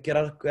have a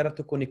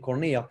keratoconic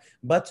cornea,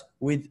 but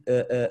with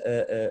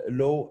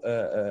low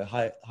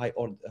high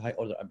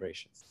order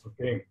aberrations.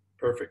 Okay,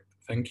 perfect.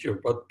 Thank you.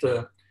 But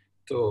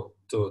to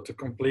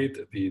complete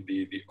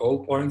the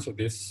all points of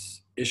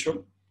this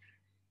issue,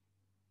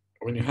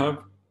 when you have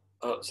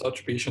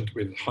such patient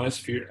with high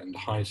sphere and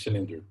high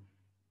cylinder,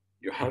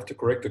 you have to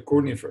correct the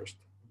cornea first.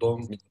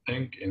 Don't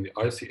think in the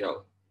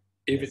ICL.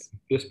 Even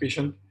this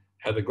patient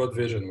had a good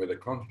vision with a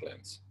contact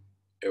lens,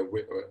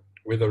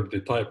 whether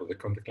the type of the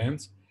contact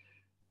lens,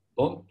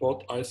 don't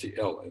put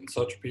ICL in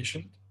such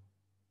patient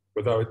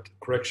without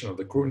correction of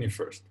the cornea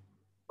first,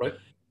 right?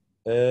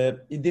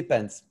 It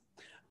depends.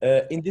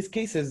 In these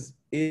cases,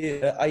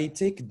 I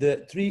take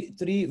the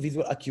three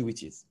visual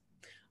acuities.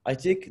 I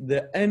take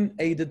the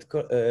unaided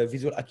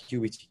visual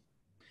acuity.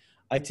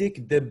 I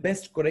take the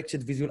best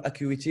corrected visual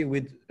acuity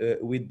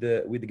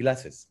with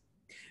glasses.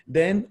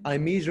 Then I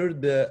measure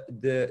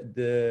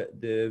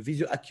the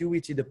visual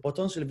acuity, the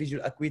potential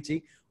visual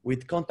acuity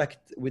with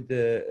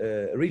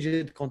the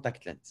rigid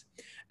contact lens.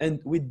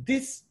 And with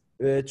these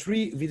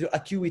three visual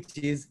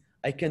acuities,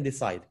 I can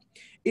decide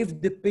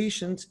if the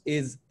patient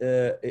is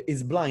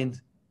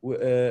blind,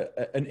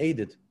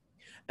 unaided,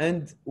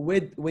 and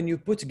when you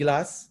put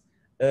glass,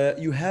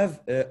 you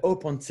have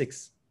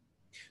 0.6.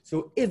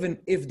 So even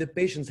if the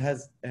patient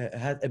has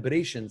had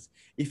aberrations,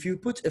 if you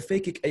put a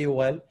phakic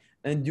IOL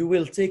and you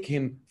will take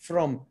him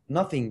from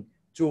nothing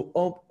to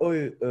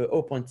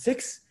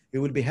 0.6, he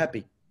will be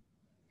happy.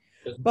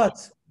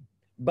 But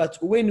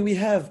when we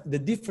have the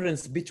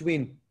difference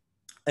between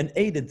an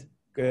aided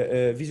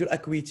visual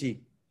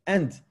acuity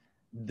and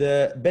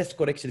the best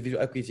corrected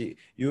visual acuity,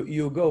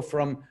 you go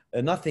from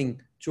nothing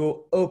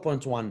to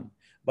 0.1.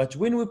 But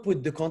when we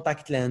put the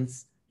contact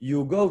lens,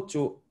 you go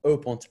to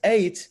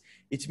 0.8.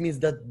 It means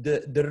that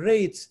the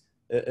rate,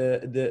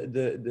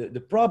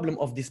 the problem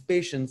of these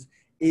patients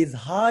is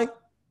high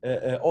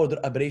order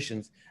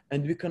aberrations,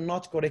 and we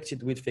cannot correct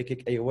it with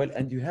phakic IOL,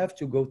 and you have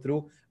to go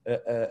through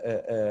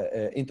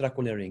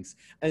intracorneal rings.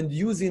 And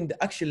using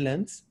the axial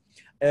lens,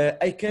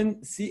 I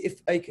can see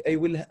if I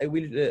will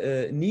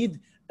need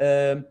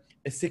a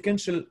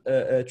sequential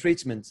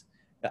treatment.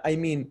 I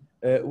mean,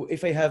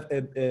 if I have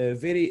a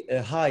very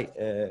high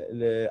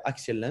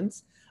axial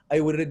lens, I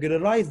will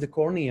regularize the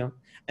cornea,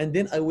 and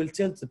then I will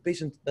tell the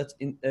patient that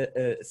in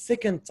a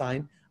second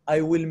time,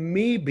 I will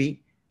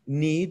maybe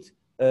need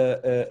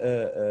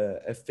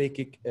a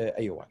phakic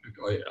IOL.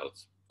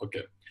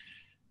 Okay,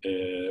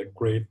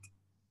 great.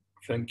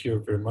 Thank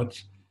you very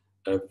much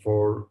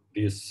for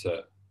this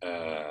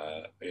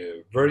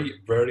very,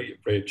 very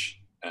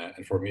rich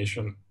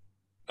information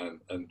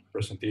and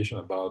presentation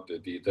about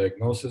the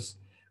diagnosis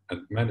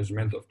and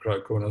management of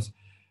keratoconus.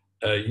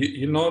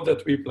 You know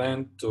that we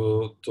plan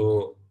to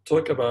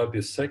talk about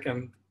the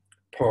second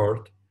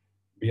part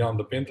beyond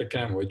the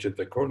pentacam, which is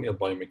the corneal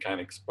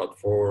biomechanics, but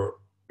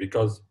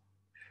because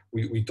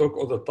we talk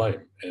all the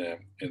time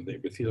in the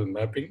epithelial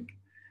mapping,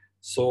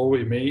 so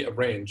we may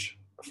arrange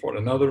for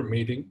another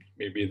meeting,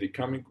 maybe the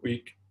coming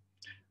week.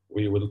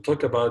 We will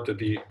talk about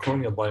the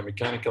corneal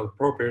biomechanical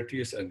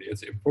properties and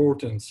its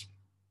importance,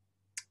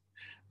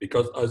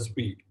 because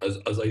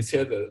as I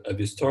said at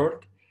the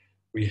start,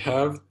 we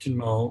have to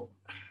know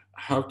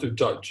how to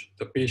judge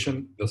the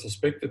patient, the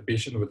suspected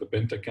patient with the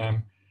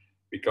pentacam,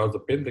 because the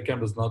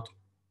pentacam is not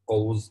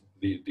always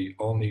the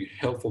only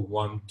helpful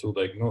one to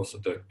diagnose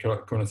the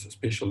keratoconus,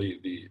 especially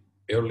the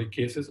early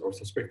cases or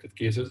suspected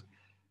cases.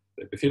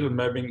 The epithelial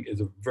mapping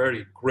is a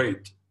very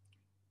great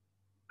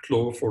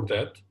clue for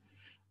that.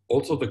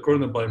 Also the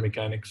corneal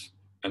biomechanics,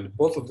 and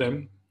both of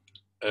them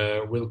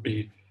will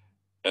be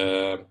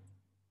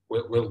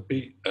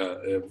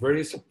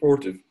very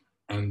supportive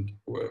and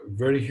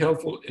very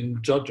helpful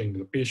in judging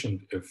the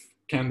patient if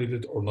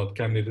candidate or not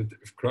candidate,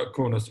 if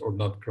keratoconus or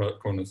not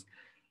keratoconus,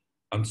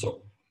 and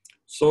so.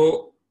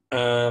 So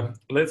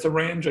let's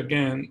arrange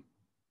again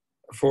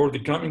for the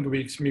coming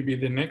weeks, maybe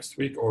the next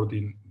week or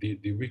the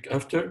week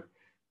after,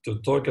 to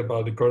talk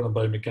about the corneal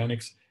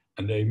biomechanics.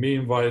 And I may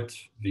invite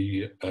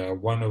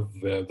one of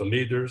the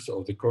leaders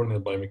of the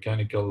corneal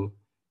biomechanical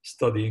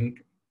studying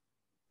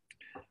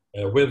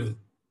with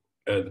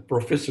the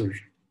Professor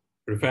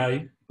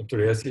Rifay, Dr.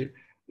 Yasser.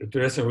 Dr.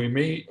 Yasser, we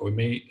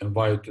may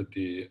invite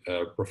the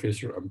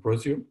Professor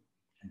Ambrosio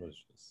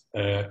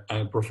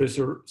and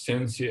Professor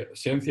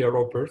Cynthia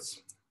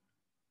Roberts.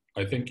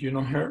 I think you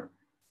know her.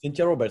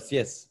 Cynthia Roberts,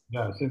 yes.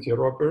 Yeah, Cynthia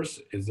Roberts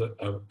is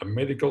a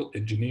medical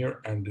engineer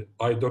and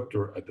eye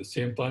doctor at the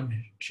same time.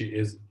 She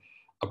is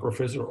a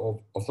professor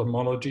of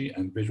ophthalmology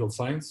and visual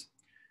science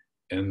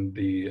in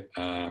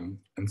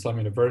some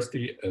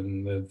university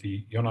in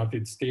the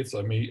United States,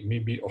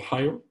 maybe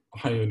Ohio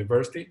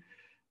University.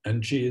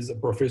 and she is a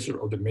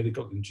professor of the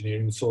medical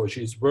engineering. So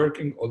she's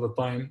working all the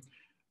time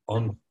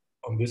on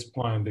this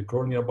point, the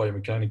cornea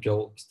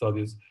biomechanical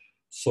studies.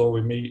 So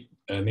we may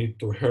need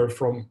to hear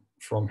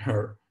from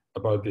her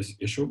about this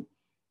issue.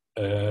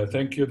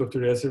 Thank you,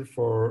 Dr. Yasser,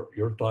 for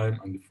your time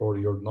and for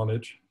your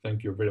knowledge.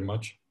 Thank you very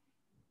much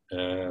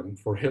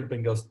for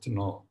helping us to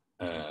know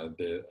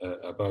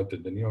about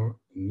the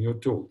new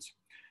tools.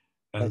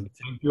 And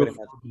thank you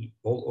for the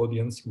whole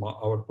audience,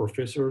 our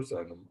professors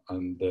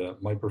and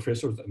my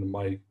professors and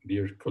my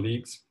dear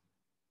colleagues.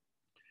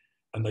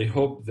 And I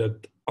hope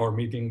that our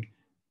meeting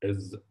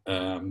is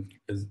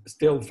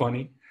still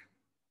funny,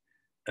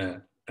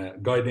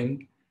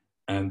 guiding,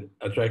 and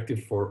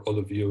attractive for all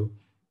of you.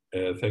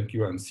 Thank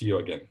you and see you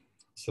again.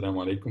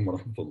 Assalamu alaikum wa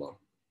rahmatullah.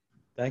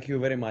 Thank you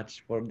very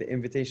much for the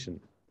invitation.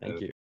 Thank you.